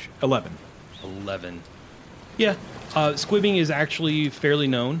 11. 11. Yeah, squibbing is actually fairly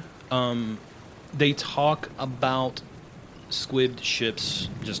known. They talk about squibbed ships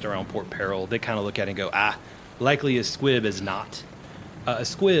just around Port Peril. They kind of look at it and go, likely a squib is not. A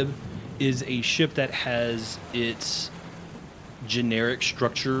squib is a ship that has its generic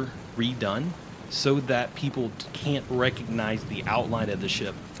structure redone so that people can't recognize the outline of the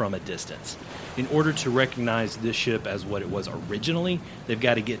ship from a distance. In order to recognize this ship as what it was originally, they've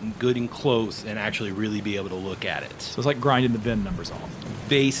got to get good and close and actually really be able to look at it. So it's like grinding the VIN numbers off.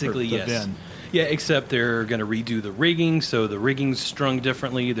 Basically, Or the yes. VIN. Yeah, except they're going to redo the rigging, so the rigging's strung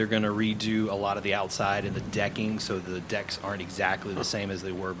differently. They're going to redo a lot of the outside and the decking, so the decks aren't exactly the same as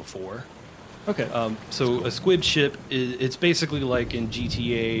they were before. Okay. So a squib ship, it's basically like in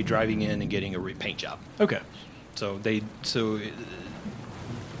GTA driving in and getting a paint job. Okay. So they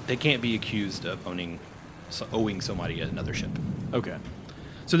can't be accused of owing somebody another ship. Okay.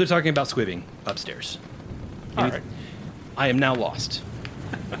 So they're talking about squibbing upstairs. All right. I am now lost.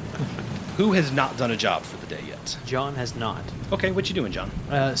 Who has not done a job for the day yet? John has not. Okay, what you doing, John?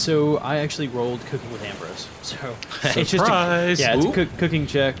 So I actually rolled cooking with Ambrose. So it's just Surprise! it's Ooh. a cooking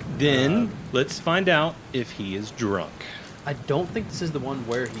check. Then let's find out if he is drunk. I don't think this is the one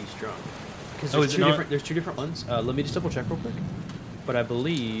where he's drunk. Because Oh, is it not? There's 2 different ones. Let me just double check real quick. But I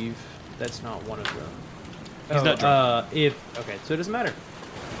believe that's not one of them. He's not drunk. So it doesn't matter.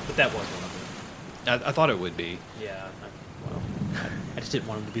 But that was one of them. I thought it would be. Yeah. Well, I just didn't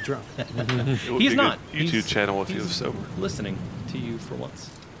want him to be drunk. It would He's be not. good YouTube He's- channel if he was he's sober. Listening to you for once.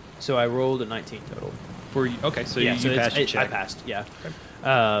 So I rolled a 19 total. For you, okay, so yeah, you so passed your I check. passed.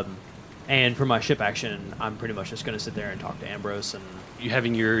 Yeah. And for my ship action, I'm pretty much just going to sit there and talk to Ambrose and You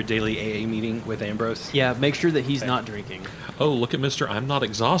having your daily AA meeting with Ambrose? yeah, make sure that he's Okay. not drinking. Oh, look at Mr. I'm not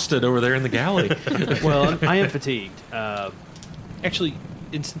exhausted over there in the galley. Well, I am fatigued. Actually,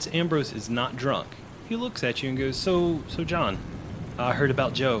 and since Ambrose is not drunk, he looks at you and goes, "So John, I heard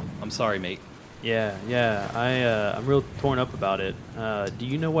about Joe. I'm sorry, mate." Yeah. I'm real torn up about it. Do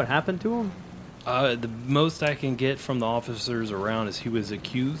you know what happened to him? The most I can get from the officers around is he was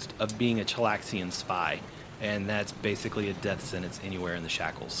accused of being a Chalaxian spy, and that's basically a death sentence anywhere in the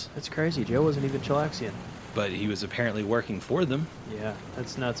shackles. That's crazy. Joe wasn't even Chalaxian. But he was apparently working for them. Yeah,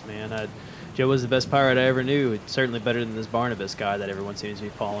 that's nuts, man. Joe was the best pirate I ever knew. It's certainly better than this Barnabas guy that everyone seems to be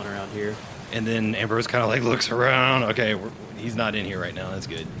following around here. And then Ambrose kind of like looks around. Okay, he's not in here right now. That's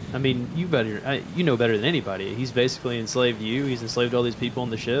good. I mean, you know better than anybody. He's basically enslaved you. He's enslaved all these people on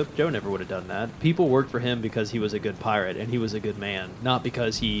the ship. Joe never would have done that. People worked for him because he was a good pirate and he was a good man, not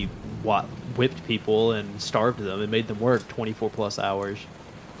because he whipped people and starved them and made them work 24 plus hours.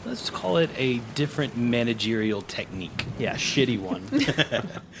 Let's call it a different managerial technique. Yeah, shitty one.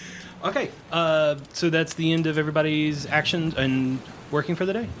 Okay, so that's the end of everybody's actions and working for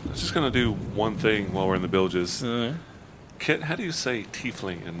the day. I was just going to do one thing while we're in the bilges. Uh, Kit, how do you say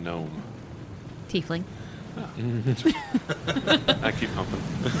tiefling and gnome? Tiefling. I keep humping.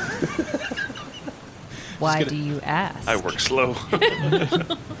 Why do you ask? I work slow.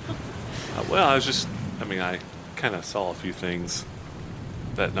 Well, I kind of saw a few things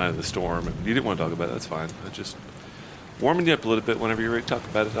that night of the storm. And you didn't want to talk about it. That's fine. I just warming you up a little bit whenever you're ready to talk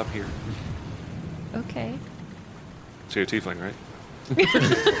about it. I'm here. Okay. So you're a tiefling, right?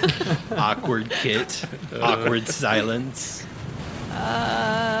 awkward Kit. Awkward silence.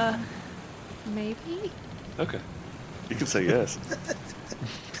 Maybe. Okay. You can say yes.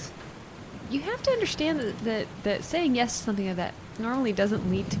 You have to understand that saying yes to something like that normally doesn't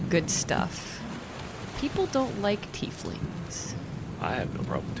lead to good stuff. People don't like tieflings. I have no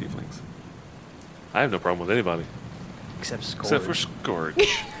problem with tieflings. I have no problem with anybody. Except Scourge. Except for Scourge.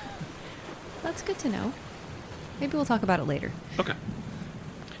 That's good to know. Maybe we'll talk about it later. Okay.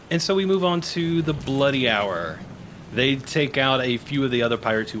 And so we move on to the bloody hour. They take out a few of the other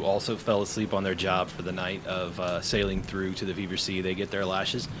pirates who also fell asleep on their job for the night of sailing through to the Fever Sea. They get their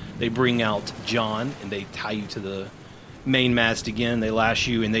lashes. They bring out John, and they tie you to the mainmast again. They lash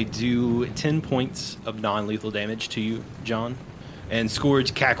you, and they do 10 points of non-lethal damage to you, John. And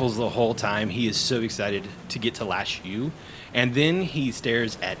Scourge cackles the whole time. He is so excited to get to lash you. And then he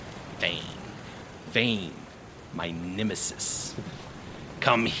stares at Vane. Vane, my nemesis.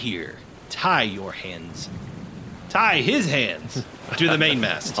 Come here. Tie your hands. Tie his hands to the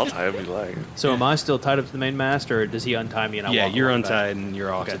mainmast. I'll tie him if you like. So am I still tied up to the main mast, or does he untie me and I Yeah, walk you're along back? untied and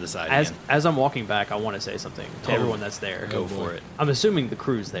you're off Okay. to the side As again. as I'm walking back, I want to say something to Oh. everyone that's there. Go for it. I'm assuming the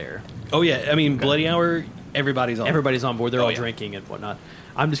crew's there. Oh, yeah. I mean, Bloody Hour, everybody's on. Everybody's on board. They're Oh, all yeah. drinking and whatnot.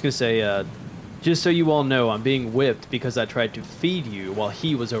 I'm just going to say, just so you all know, I'm being whipped because I tried to feed you while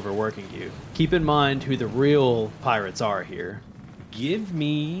he was overworking you. Keep in mind who the real pirates are here. Give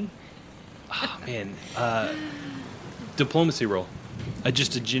me... Oh, man. Diplomacy roll.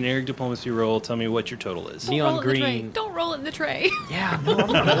 Just a generic diplomacy roll. Tell me what your total is. Don't Neon roll it in the tray. green. Don't roll it in the tray. Yeah, no, I'm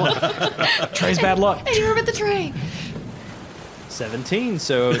not. Trey's bad luck. Hey, you remember the tray. 17,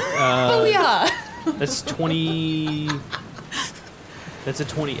 so Booyah! that's 20... That's a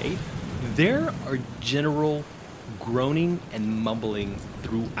 28. There are general groaning and mumbling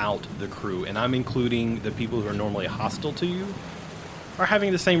throughout the crew, and I'm including the people who are normally hostile to you, are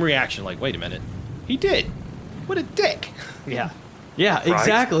having the same reaction. Like, wait a minute. He did. What a dick. Yeah. Yeah,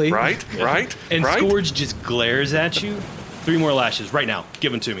 exactly. Right? And right? Scourge just glares at you. 3 more lashes right now.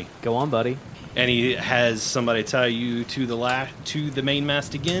 Give them to me. Go on, buddy. And he has somebody tie you to the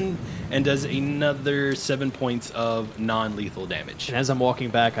mainmast again, and does another 7 points of non-lethal damage. And as I'm walking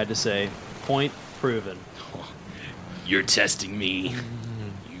back, I just say, point proven. You're testing me.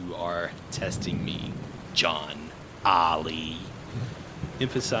 You are testing me, John Ollie.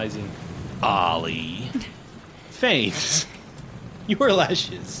 Emphasizing Ollie. Fanes. Your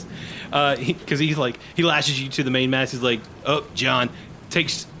lashes. Because he lashes you to the mainmast. He's like, oh, John.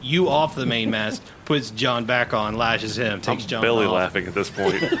 Takes you off the mainmast, puts John back on, lashes him, takes I'm John belly off. laughing at this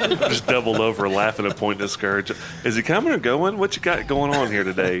point. Just doubled over, laughing and pointing at Scourge. Is he coming or going? What you got going on here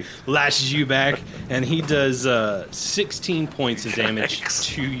today? Lashes you back, and he does 16 points of damage Yikes.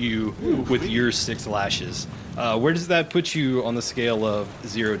 to you with your 6 lashes. Where does that put you on the scale of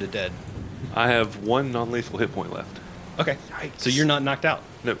 0 to dead? I have 1 non-lethal hit point left. Okay. So you're not knocked out.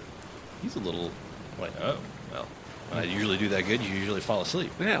 Nope. He's a little like, oh, well, I usually do that good. You usually fall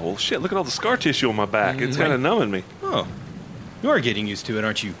asleep. Yeah, well, shit, look at all the scar tissue on my back. It's kind of numbing me. Oh, you are getting used to it,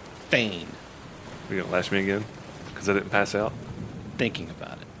 aren't you, Thane? You going to lash me again? Because I didn't pass out? Thinking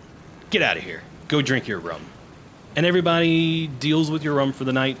about it. Get out of here. Go drink your rum. And everybody deals with your rum for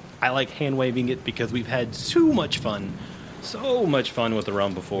the night. I like hand waving it because we've had so much fun with the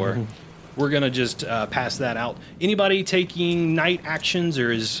rum before. We're going to just pass that out. Anybody taking night actions,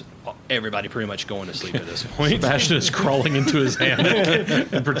 or is everybody pretty much going to sleep at this point? Sebastian is crawling into his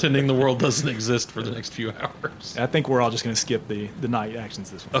hammock and pretending the world doesn't exist for the next few hours. I think we're all just going to skip the night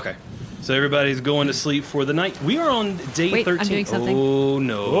actions this one. Okay. So everybody's going to sleep for the night. We are on day Wait, 13. I'm doing something. Oh,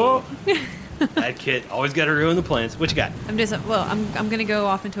 no. That kid always got to ruin the plans. What you got? I'm going to go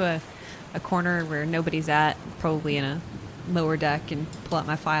off into a corner where nobody's at, probably in a lower deck, and pull out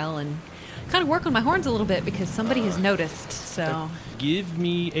my file and kind of work on my horns a little bit because somebody has noticed. So Give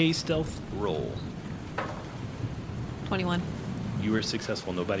me a stealth roll. 21. You were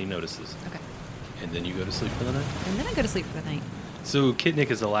successful. Nobody notices. Okay. And then you go to sleep for the night? And then I go to sleep for the night. So Kitnick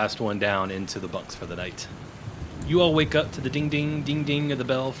is the last one down into the bunks for the night. You all wake up to the ding ding ding ding of the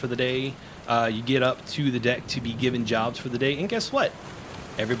bell for the day. You get up to the deck to be given jobs for the day, and guess what?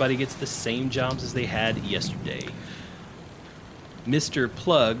 Everybody gets the same jobs as they had yesterday. Mr.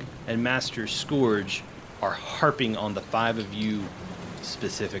 Plug and Master Scourge are harping on the 5 of you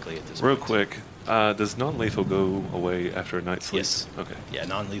specifically at this Real point. quick, does non-lethal go away after a night's sleep? Yes. Okay. Yeah,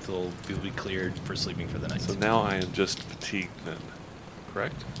 non-lethal will be cleared for sleeping for the night. So now I am just fatigued then,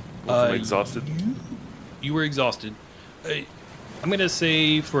 correct? I'm exhausted? You were exhausted. I'm going to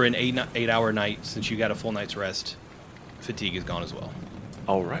say for an 8-hour night, since you got a full night's rest, fatigue is gone as well.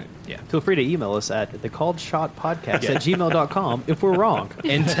 All right. Yeah. Feel free to email us at thecalledshotpodcast@gmail.com if we're wrong.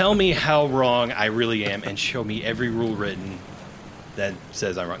 And tell me how wrong I really am and show me every rule written that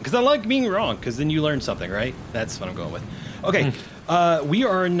says I'm wrong. Because I like being wrong, because then you learn something, right? That's what I'm going with. Okay. We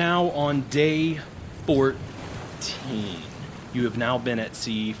are now on day 14. You have now been at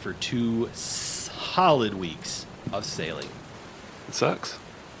sea for 2 solid weeks of sailing. It sucks.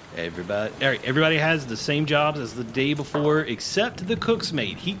 Everybody has the same jobs as the day before, except the cook's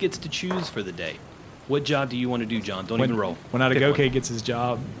mate. He gets to choose for the day. What job do you want to do, John? Don't even roll. When Pick Adagoke one. gets his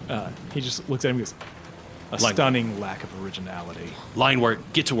job, he just looks at him and goes, a Line stunning lack of originality. Line work.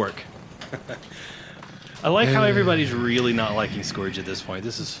 Get to work. I like how everybody's really not liking Scourge at this point.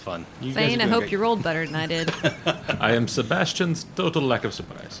 This is fun. You guys are Thane, I doing hope great. you rolled better than I did. I am Sebastian's total lack of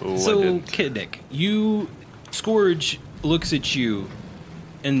surprise. Oh, I So, didn't. Kidnick, Scourge looks at you,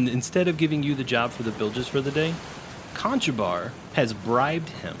 and instead of giving you the job for the bilges for the day, Conchabar has bribed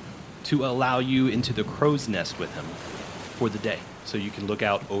him to allow you into the crow's nest with him for the day, so you can look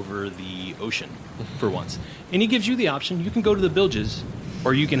out over the ocean for once. And he gives you the option: you can go to the bilges,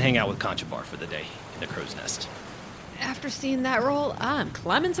 or you can hang out with Conchabar for the day in the crow's nest. After seeing that roll, I'm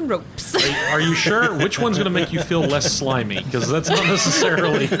climbing some ropes. Are you sure? Which one's going to make you feel less slimy? Because that's not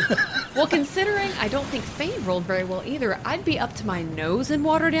necessarily. Well, considering I don't think Thane rolled very well either, I'd be up to my nose in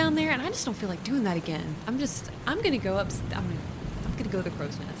water down there, and I just don't feel like doing that again. I'm gonna go up. I'm gonna go to the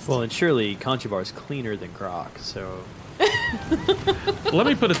crow's nest. Well, and surely Conchabar's cleaner than Grok, so Let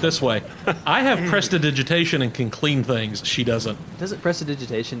me put it this way: I have prestidigitation and can clean things. She doesn't. doesn't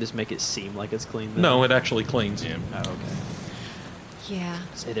prestidigitation just make it seem like it's clean? Though? No, it actually cleans. Yeah. Oh, okay. Yeah.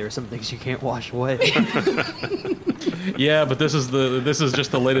 Say there are some things you can't wash away. Yeah, but this is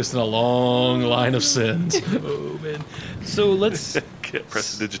just the latest in a long line of sins. Oh man! So let's. Can't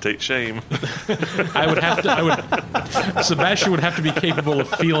prestidigitate shame. Sebastian would have to be capable of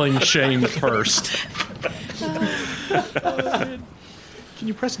feeling shame first. Can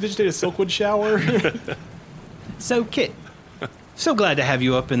you prestidigitate a Silkwood shower? So, Kit, so glad to have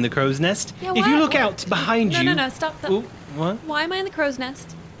you up in the crow's nest. Yeah, if you why- look out behind you... No, stop. Ooh, what? Why am I in the crow's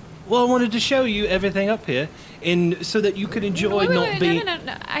nest? Well, I wanted to show you everything up here, and so that you could enjoy not being...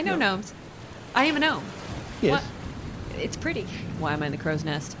 No. I know gnomes. I am a gnome. Yes. What? It's pretty. Why am I in the crow's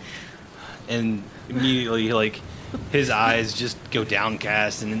nest? And immediately, like, his eyes just go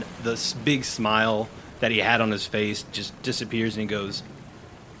downcast, and the big smile that he had on his face just disappears, and he goes,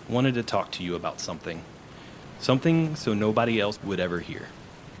 wanted to talk to you about something. Something so nobody else would ever hear.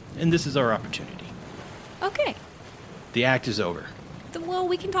 And this is our opportunity. Okay. The act is over. Well,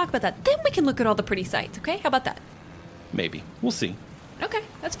 we can talk about that. Then we can look at all the pretty sights, okay? How about that? Maybe. We'll see. Okay,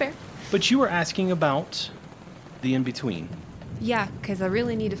 that's fair. But you were asking about the in-between. Yeah, because I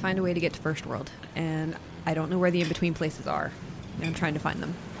really need to find a way to get to First World. And I don't know where the in-between places are. And I'm trying to find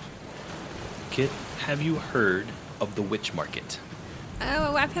them. Kit, have you heard of the Witch Market?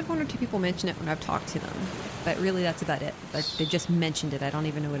 Oh, I've had 1 or 2 people mention it when I've talked to them, but really that's about it. Like, they just mentioned it. I don't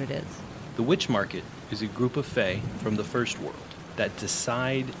even know what it is. The Witch Market is a group of Fae from the First World that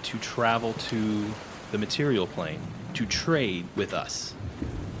decide to travel to the material plane to trade with us.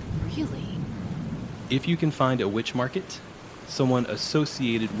 Really? If you can find a witch market, someone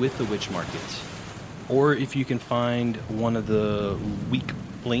associated with the witch market, or if you can find one of the weak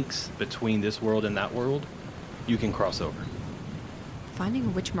links between this world and that world, you can cross over. Finding a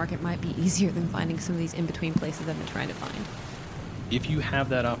witch market might be easier than finding some of these in-between places I've been trying to find. If you have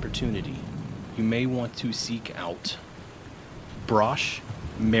that opportunity, you may want to seek out Brosh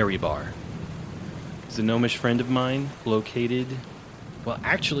Marybar. He's a gnomish friend of mine located... Well,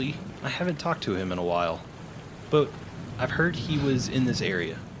 actually, I haven't talked to him in a while, but I've heard he was in this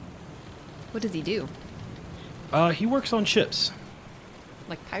area. What does he do? He works on ships.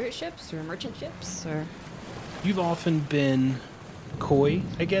 Like pirate ships or merchant ships or... You've often been coy,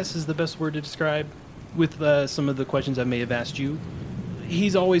 I guess is the best word to describe, with some of the questions I may have asked you.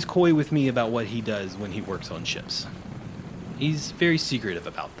 He's always coy with me about what he does when he works on ships. He's very secretive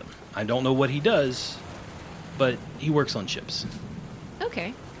about them. I don't know what he does, but he works on ships.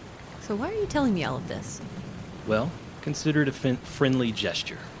 Okay. So why are you telling me all of this? Well, consider it a friendly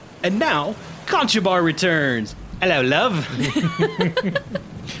gesture. And now, Conchabar returns. Hello, love.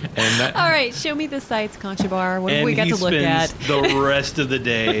 And that, All right, show me the sights, Conchabar. What have And we got he to look at? spends the rest of the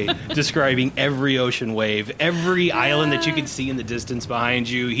day describing every ocean wave, every island that you can see in the distance behind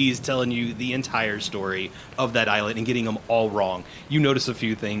you. He's telling you the entire story of that island and getting them all wrong. You notice a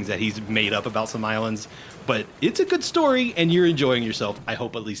few things that he's made up about some islands, but it's a good story, and you're enjoying yourself, I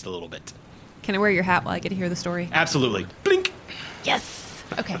hope, at least a little bit. Can I wear your hat while I get to hear the story? Absolutely. Blink. Yes.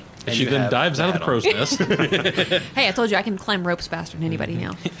 Okay. And she you then have dives out of the that crow's on. nest. Hey, I told you I can climb ropes faster than anybody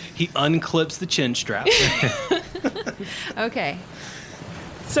now. He unclips the chin strap. Okay.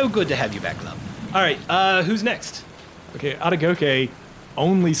 So good to have you back, love. All right, who's next? Okay, Atagoke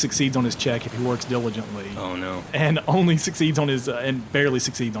only succeeds on his check if he works diligently, Oh, no. and only succeeds on his and barely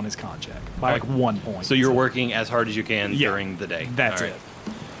succeeds on his con check by like 1 point. So you're working as hard as you can Yeah, during the day. that's All right. it.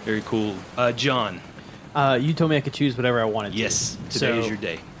 Very cool. John. You told me I could choose whatever I wanted to. Yes, today is So your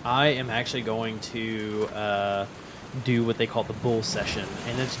day. I am actually going to do what they call the bull session,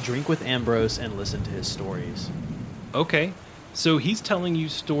 and it's drink with Ambrose and listen to his stories. Okay. So he's telling you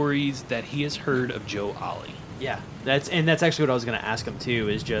stories that he has heard of Joe Ollie. Yeah, that's actually what I was going to ask him too.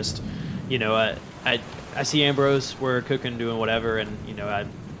 Is just, I see Ambrose, we're cooking, doing whatever, and I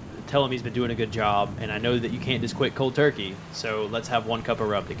tell him he's been doing a good job, and I know that you can't just quit cold turkey. So let's have 1 cup of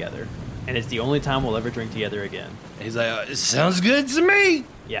rub together, and it's the only time we'll ever drink together again. And he's like, it sounds good to me.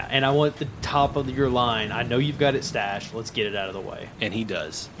 Yeah, and I want the top of your line. I know you've got it stashed. Let's get it out of the way. And he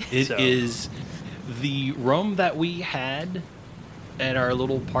does. It is So- the rum that we had at our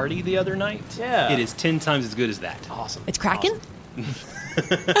little party the other night. Yeah. It is 10 times as good as that. Awesome. It's Kraken?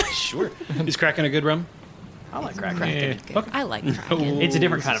 Sure. Is Kraken a good rum? I like Kraken. Kraken. Good. I like Kraken. It's a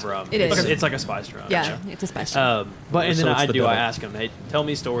different kind of rum. It is. It's like a spiced rum. Yeah, it's a special. But and So then it's I the do. double. I ask him, hey, tell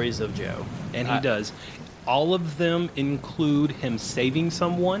me stories of Joe. And he does. All of them include him saving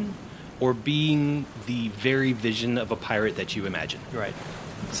someone or being the very vision of a pirate that you imagine. Right.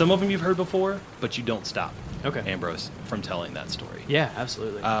 Some of them you've heard before, but you don't stop Okay. Ambrose from telling that story. Yeah,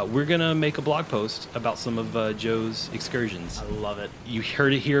 absolutely. We're going to make a blog post about some of Joe's excursions. I love it. You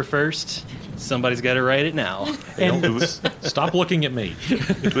heard it here first. Somebody's got to write it now. And stop looking at me. Do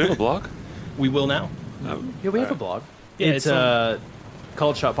we have a blog? We will now. Yeah, we have a blog. Yeah, it's it's on-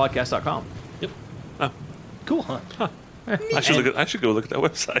 collegeshotpodcast.com. Yep. Cool, huh? I should go look at that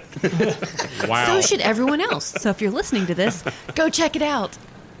website. Wow. So should everyone else. So if you're listening to this, go check it out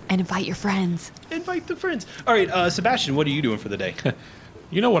and invite your friends. Invite the friends. All right, Sebastian, what are you doing for the day?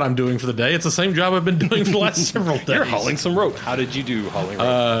 You know what I'm doing for the day. It's the same job I've been doing for the last several days. You're hauling some rope. How did you do hauling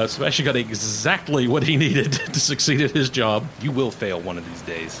rope? Sebastian got exactly what he needed to succeed at his job. You will fail one of these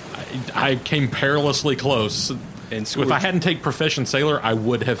days. I came perilously close. And If I hadn't taken Profession Sailor, I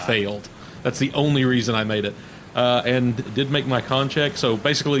would have failed. That's the only reason I made it. And did make my con check. So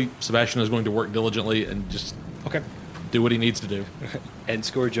basically, Sebastian is going to work diligently and just Okay. do what he needs to do. And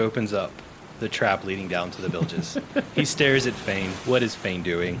Scourge opens up the trap leading down to the villages. He stares at Fane. What is Fane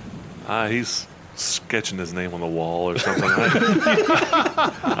doing? He's sketching his name on the wall or something.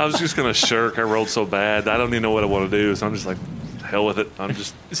 I was just going to shirk. I rolled so bad. I don't even know what I want to do. So I'm just like, hell with it. I'm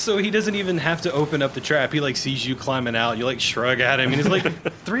just... So he doesn't even have to open up the trap. He sees you climbing out. You shrug at him, and he's like,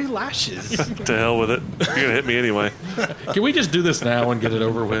 3 lashes. To hell with it. You're going to hit me anyway. Can we just do this now and get it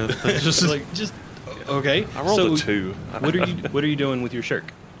over with? just okay. I rolled So a 2. What are you doing with your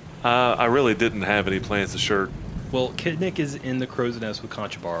shirk? I really didn't have any plans to shirk. Well, Kitnick is in the crow's nest with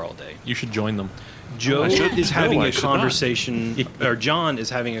Concha Bar all day. You should join them. Joe I should- is having no, I a should not. conversation, or John is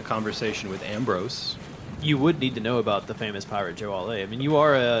having a conversation with Ambrose. You would need to know about the famous pirate Joe Ali. I mean, you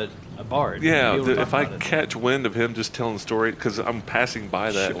are a bard. Yeah, You'd be able to if talk I about it. catch wind of him just telling the story, because I'm passing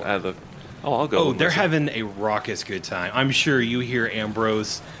by that Sure. out of the. Oh, I'll go. Oh, and they're listen. having a raucous good time. I'm sure you hear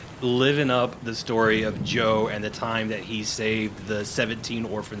Ambrose living up the story of Joe and the time that he saved the 17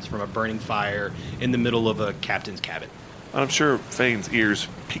 orphans from a burning fire in the middle of a captain's cabin. I'm sure Fane's ears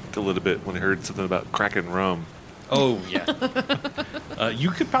peaked a little bit when he heard something about cracking rum. Oh, yeah. You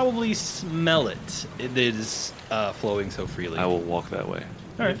could probably smell it. It is flowing so freely. I will walk that way.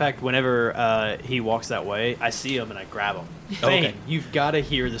 In fact, whenever he walks that way, I see him and I grab him. Okay. Fane, you've got to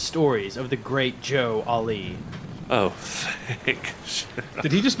hear the stories of the great Joe Ali. Oh, thank.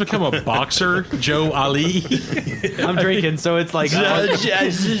 Did he just become a boxer, Joe Ali? I'm drinking, so it's like Joe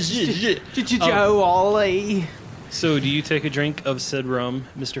Ali. So, do you take a drink of said rum,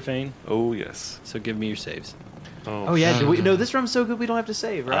 Mr. Fane? Oh, yes. So, give me your saves. Oh yeah, no, this rum's so good we don't have to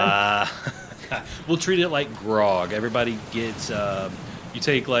save, right? We'll treat it like grog. Everybody gets. You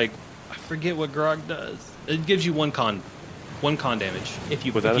take like, I forget what grog does. It gives you one con damage. if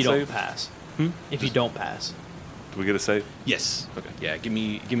you Without if you a don't save? pass, if you don't pass, Do we get a save? Yes. Okay. Yeah. Give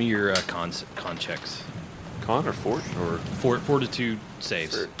me your con checks. Con or fort? Or Fortitude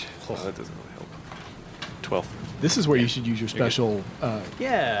saves. Oh, that doesn't really help. 12. This is where you should use your special.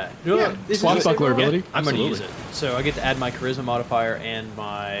 yeah, Yeah, swashbuckler ability. I'm going to Absolutely. use it. So I get to add my charisma modifier and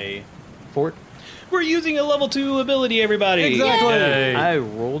my fort. We're using a level 2 ability, everybody. Exactly. Yay. I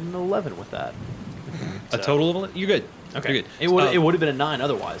rolled an 11 with that. A total of. You're good. Okay, You're good. it would have been a 9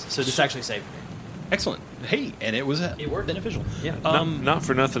 otherwise. So this actually saved me. Excellent. Hey, and it was It worked. beneficial. Yeah. Not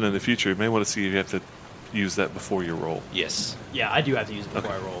for nothing in the future. You may want to see if you have to use that before you roll. Yes. Yeah, I do have to use it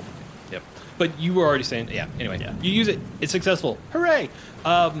before I roll. Yep. But you were already saying, yeah. Anyway, Yeah. you use it. It's successful. Hooray!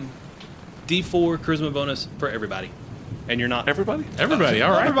 D4 charisma bonus for everybody, and you're not Everybody? Everybody,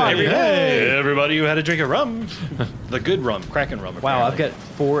 all right. Everybody, Hey. everybody who had a drink of rum, the good rum, Kraken rum. Wow, I've apparently. got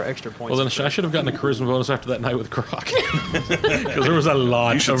 4 extra points. Well, then for I should have gotten a charisma bonus after that night with Croc. Because there was a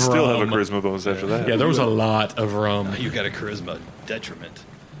lot You should of still rum. have a charisma bonus after that. Yeah, there was a lot of rum. You got a charisma detriment.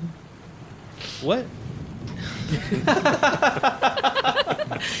 What?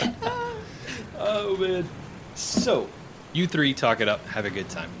 Oh man. So, you three talk it up. Have a good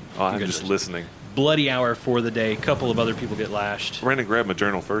time. Oh, I'm just Congratulations. listening. Bloody hour for the day. Couple of other people get lashed. I ran and grabbed my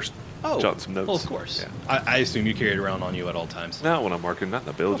journal first. Jotting some notes. Well, of course. Yeah. I assume you carry it around on you at all times. Not when I'm working, not in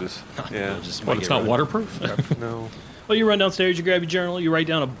the villages. Yeah. Just What, it's not waterproof? No. Well, you run downstairs, you grab your journal, you write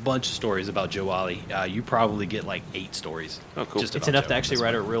down a bunch of stories about Joe Ali. You probably get like 8 stories. Oh, cool. Just It's about enough Joe to at actually this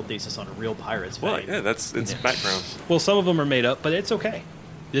write point. a real thesis on a real pirate's Well, fate. yeah, it's background. Well, some of them are made up, but it's okay.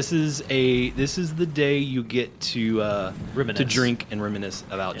 This is the day you get to Reminisce. drink and reminisce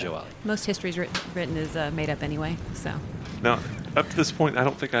about Yeah. Joe Ali. Most history's written is made up anyway. So Now, up to this point, I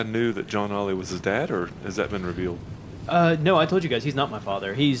don't think I knew that John Ollie was his dad, or has that been revealed? No, I told you guys he's not my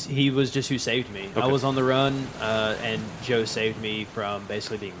father. He was just who saved me. I Okay. was on the run, and Joe saved me from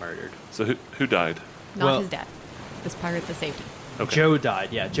basically being murdered. So who died? not Well- his dad. This pirate, the safety. Okay. Joe died.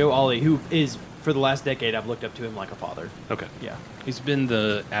 Yeah, Joe Ali, who is for the last decade, I've looked up to him like a father. Okay. Yeah, He's been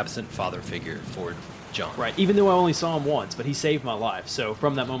the absent father figure for John. right. Even though I only saw him once, but he saved my life. So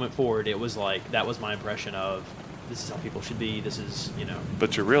from that moment forward, it was like that was my impression of this is how people should be. This is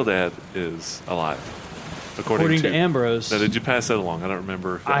But your real dad is alive, according to Ambrose. Now, did you pass that along? I don't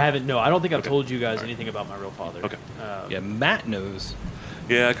remember. If that- I haven't. No, I don't think I've Okay. told you guys All right. anything about my real father. Okay. Yeah, Matt knows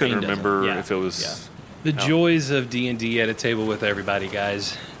Yeah, I couldn't Fane doesn't. remember Yeah. if it was. the Oh. joys of D&D at a table with everybody,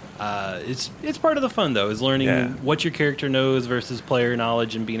 guys. It's part of the fun though, is learning Yeah. what your character knows versus player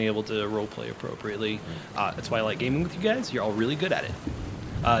knowledge and being able to role play appropriately. That's why I like gaming with you guys. You're all really good at it.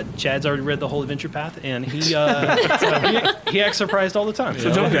 Chad's already read the whole adventure path, and he acts surprised all the time.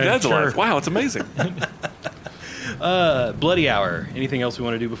 So John, your Okay, dad's alive. sure. Wow, it's amazing. Bloody hour. Anything else we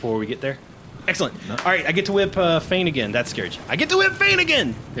want to do before we get there? Excellent. All right, I get to whip Fane again. That scared you. I get to whip Fane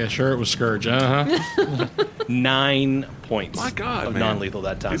again. Yeah, sure, it was Scourge. Uh-huh. 9 points. My God, of man. non-lethal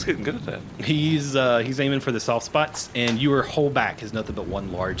that time. He's getting good at that. He's aiming for the soft spots, and your whole back is nothing but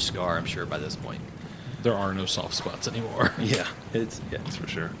one large scar. I'm sure by this point. There are no soft spots anymore. Yeah, it's That's for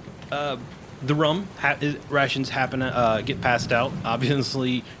sure. the rum rations happen get passed out.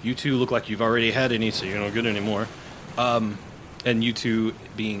 Obviously, you two look like you've already had any, so you're not good anymore. And you two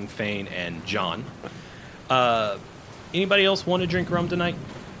being Fane and John. Anybody else want to drink rum tonight?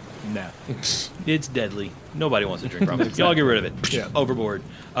 Nah. It's deadly. Nobody wants to drink rum. Y'all get rid of it. Yeah. Overboard.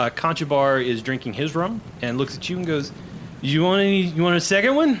 Concha Bar is drinking his rum and looks at you and goes, "You want any? You want a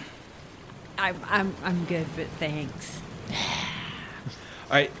second one?" I'm good, but thanks.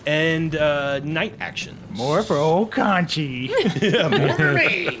 All right, and night action. More for old Conchi.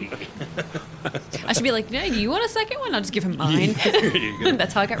 I should be like, no, you want a second one? I'll just give him mine.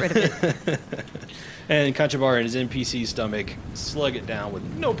 That's how I got rid of it. And Conchabar in his NPC stomach slug it down with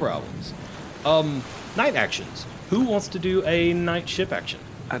no problems. Night actions. Who wants to do a night ship action?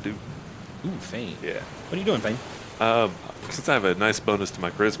 I do. Ooh, Fane. Yeah. What are you doing, Fane? Since I have a nice bonus to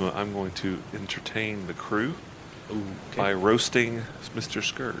my charisma, I'm going to entertain the crew Ooh, by roasting Mr.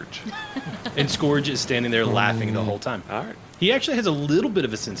 Scourge. And Scourge is standing there laughing the whole time. All right. He actually has a little bit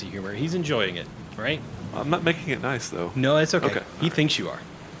of a sense of humor. He's enjoying it, right? I'm not making it nice, though. No, it's okay. Okay. He thinks you are.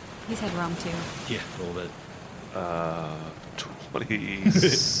 He's had rum too. Yeah, a little bit. 20.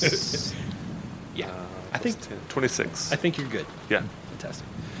 Yeah. I think 26. I think you're good. Yeah. Fantastic.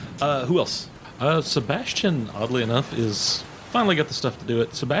 Who else? Sebastian, oddly enough, is finally got the stuff to do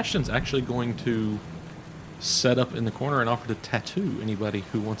it. Sebastian's actually going to set up in the corner and offer to tattoo anybody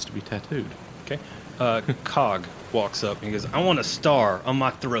who wants to be tattooed. Okay. Cog walks up and he goes, I want a star on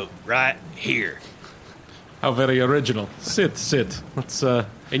my throat right here. How very original. Sit. Let's, And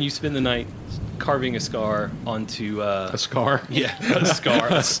you spend the night carving a scar onto... a scar. yeah, a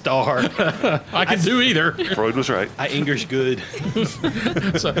scar, a star. I can do either. Freud was right. I English good.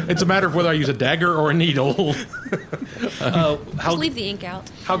 So it's a matter of whether I use a dagger or a needle. How, Just leave the ink out.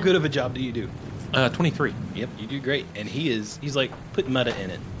 how good of a job do you do? 23. Yep, you do great. And he's like, put meta in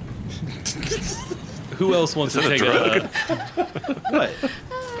it. Who else wants to take a... What?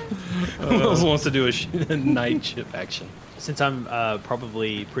 Who else wants to do a night ship action? Since I'm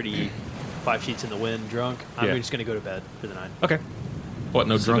probably pretty 5 sheets in the wind drunk, I'm Yeah. just going to go to bed for the night. Okay. What,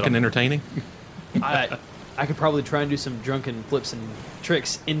 no drunk and entertaining? I could probably try and do some drunken flips and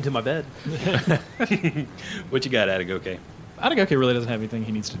tricks into my bed. What you got, Atagoke? Atagoke really doesn't have anything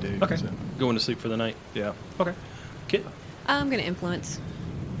he needs to do. Okay. so, Going to sleep for the night? yeah. Okay. Kit? I'm gonna influence.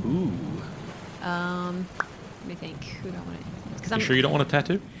 Ooh. Let me think. Who do I want to influence? Because You I'm sure you don't want a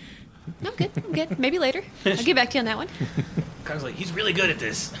tattoo? No, I'm good. I'm good. Maybe later. I'll get back to you on that one. Cog's like, he's really good at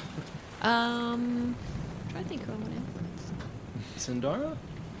this. Trying to think who I want to influence. Sindara?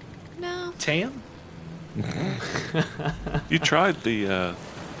 No. Tam? You tried the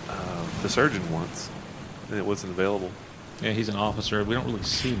surgeon once, and it wasn't available. Yeah, he's an officer. We don't really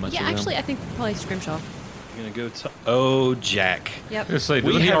see much Yeah, of him. actually, I think probably Scrimshaw. You're going to go to... Oh, Jack. Yep. I was gonna say,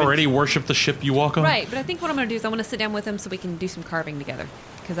 We doesn't he haven't- already worship the ship you walk on? Right, but I think what I'm going to do is I want to sit down with him so we can do some carving together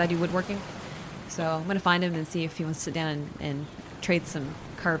because I do woodworking. So I'm going to find him and see if he wants to sit down and trade some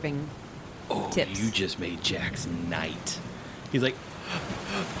carving tips. You just made Jack's night. He's like,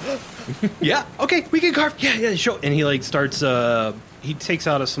 yeah, okay, we can carve. Yeah, sure. And he like starts. He takes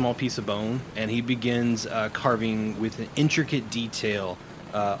out a small piece of bone and he begins carving with an intricate detail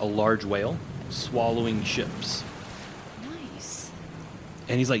a large whale swallowing ships. Nice.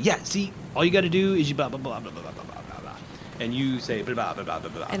 And he's like, yeah, see, all you got to do is you blah blah blah blah blah blah blah blah blah, and you say blah blah blah blah blah.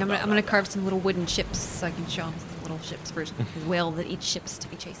 blah And I'm blah, gonna blah, carve some little wooden ships so I can show him the little ships for his whale that each ship's to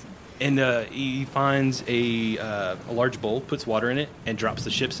be chasing. And he finds a large bowl, puts water in it, and drops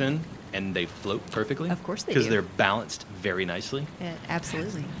the ships in, and they float perfectly. Of course they because do. they're balanced very nicely. Yeah,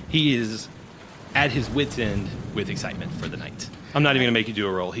 absolutely. He is at his wit's end with excitement for the night. I'm not even going to make you do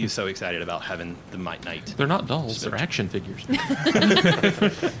a roll. He's so excited about having the night. They're not dolls. They're action figures. Did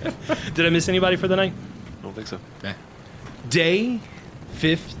I miss anybody for the night? I don't think so. Day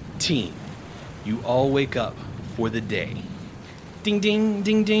 15. You all wake up for the day. Ding, ding,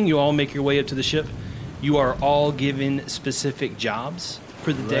 ding, ding. You all make your way up to the ship. You are all given specific jobs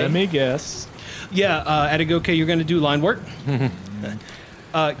for the day. Let me guess. Yeah, Atagoke, you're going to do line work.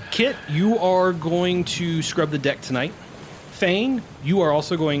 Kit, you are going to scrub the deck tonight. Fane, you are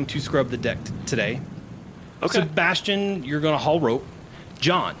also going to scrub the deck today. Okay. Sebastian, you're going to haul rope.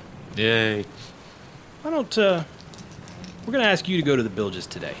 John, Yay. why don't we're going to ask you to go to the bilges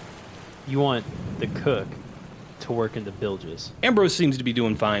today. You want the cook to work in the bilges. Ambrose seems to be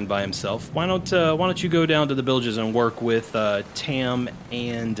doing fine by himself. Why don't you go down to the bilges and work with Tam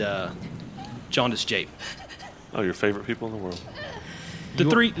and Jaundice Jape? Oh, your favorite people in the world.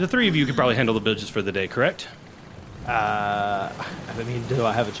 The three of you could probably handle the bilges for the day, correct? I mean, do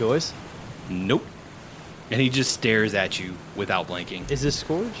I have a choice? Nope. And he just stares at you without blinking. Is this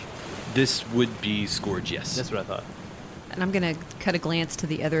Scourge? This would be Scourge, yes. That's what I thought. And I'm going to cut a glance to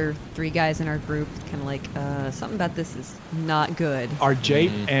the other 3 guys in our group, kind of like, something about this is not good. Are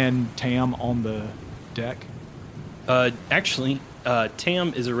Jape and Tam on the deck? Actually,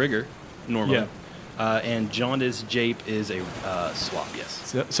 Tam is a rigger, normally. Yeah. And Jaundice Jape is a swap,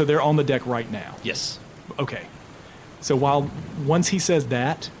 yes. So they're on the deck right now. Yes. Okay. So once he says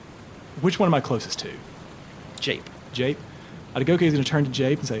that, which one am I closest to? Jape. Jape? Adagoke is going to turn to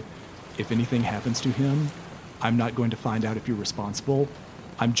Jape and say, if anything happens to him, I'm not going to find out if you're responsible.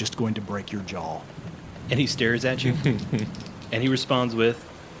 I'm just going to break your jaw. And he stares at you. And he responds with,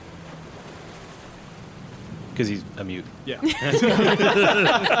 because he's a mute. Yeah.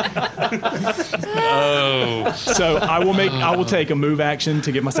 Oh. So I will take a move action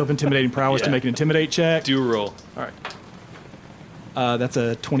to give myself intimidating prowess to Yeah. make an intimidate check. Do a roll. All right. That's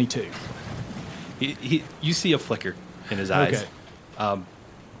a 22. You see a flicker in his eyes. Okay.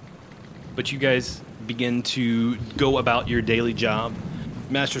 But you guys begin to go about your daily job.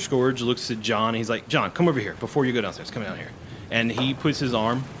 Master Scourge looks at John. And he's like, John, come over here before you go downstairs. Come down here. And he puts his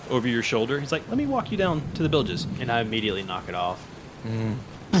arm over your shoulder. He's like, let me walk you down to the bilges. And I immediately knock it off.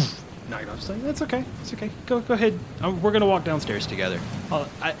 Knock it off. Just like, that's okay. It's okay. Go ahead. We're going to walk downstairs together.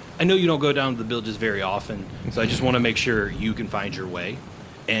 I know you don't go down to the bilges very often, so I just want to make sure you can find your way.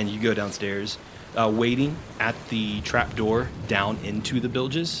 And you go downstairs. Waiting at the trap door down into the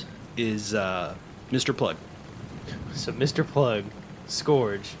bilges is Mr. Plug. So Mr. Plug,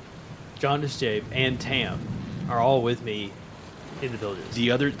 Scourge, John Jape, and Tam are all with me in the bilges.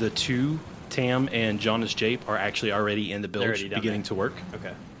 The two, Tam and Jonas Jape, are actually already in the They're bilge, already down beginning there. to work.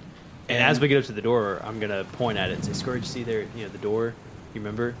 Okay. And as we get up to the door, I'm going to point at it and say, Scourge, see there, the door? You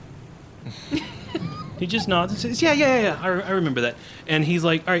remember? He just nods and says, yeah, I remember that. And he's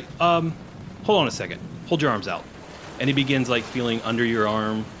like, all right, hold on a second. Hold your arms out. And he begins like feeling under your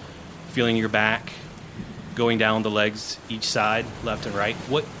arm, feeling your back, going down the legs each side, left and right.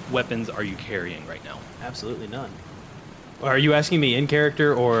 What weapons are you carrying right now? Absolutely none. Are you asking me in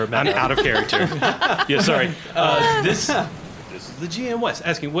character or I'm out of character. Yeah, sorry. This is the GM West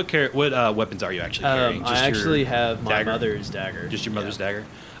asking what weapons are you actually carrying? I actually have my dagger? mother's dagger. Just your mother's Yeah. dagger.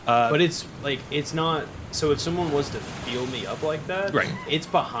 But it's like it's not. So if someone was to feel me up like that, Right. It's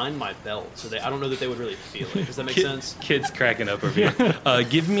behind my belt, so I don't know that they would really feel it. Does that make sense? Kids cracking up over here.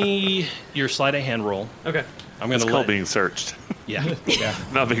 Give me your sleight of hand roll. Okay. I'm going It's to called being searched. Yeah.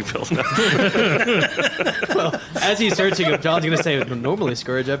 Not being filled. As he's searching him, John's gonna say, "Normally,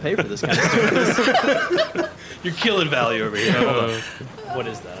 Scourge, I pay for this kind of stuff." You're killing value over here. Hold on. What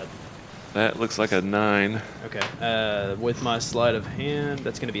is that? That looks like a 9. Okay. With my sleight of hand,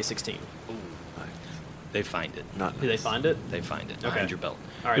 that's gonna be a 16. They find it. Not Do they nice. find it? They find it Okay. behind your belt.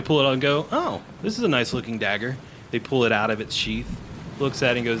 All right. You pull it out and go, oh, this is a nice looking dagger. They pull it out of its sheath, looks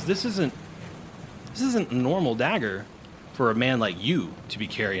at it and goes, this isn't a normal dagger for a man like you to be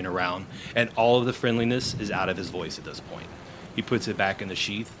carrying around. And all of the friendliness is out of his voice at this point. He puts it back in the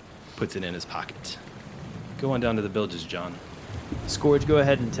sheath, puts it in his pocket. Go on down to the bilges, John. Scourge, go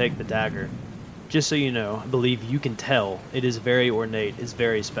ahead and take the dagger. Just so you know, I believe you can tell it is very ornate, it's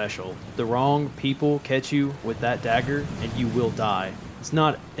very special. The wrong people catch you with that dagger, and you will die. It's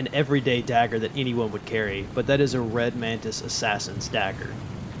not an everyday dagger that anyone would carry, but that is a Red Mantis assassin's dagger.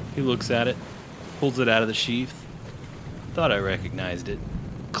 He looks at it, pulls it out of the sheath. Thought I recognized it.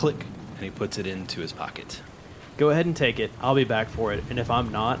 Click, and he puts it into his pocket. Go ahead and take it. I'll be back for it, and if I'm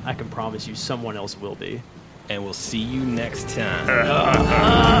not, I can promise you someone else will be. And we'll see you next time.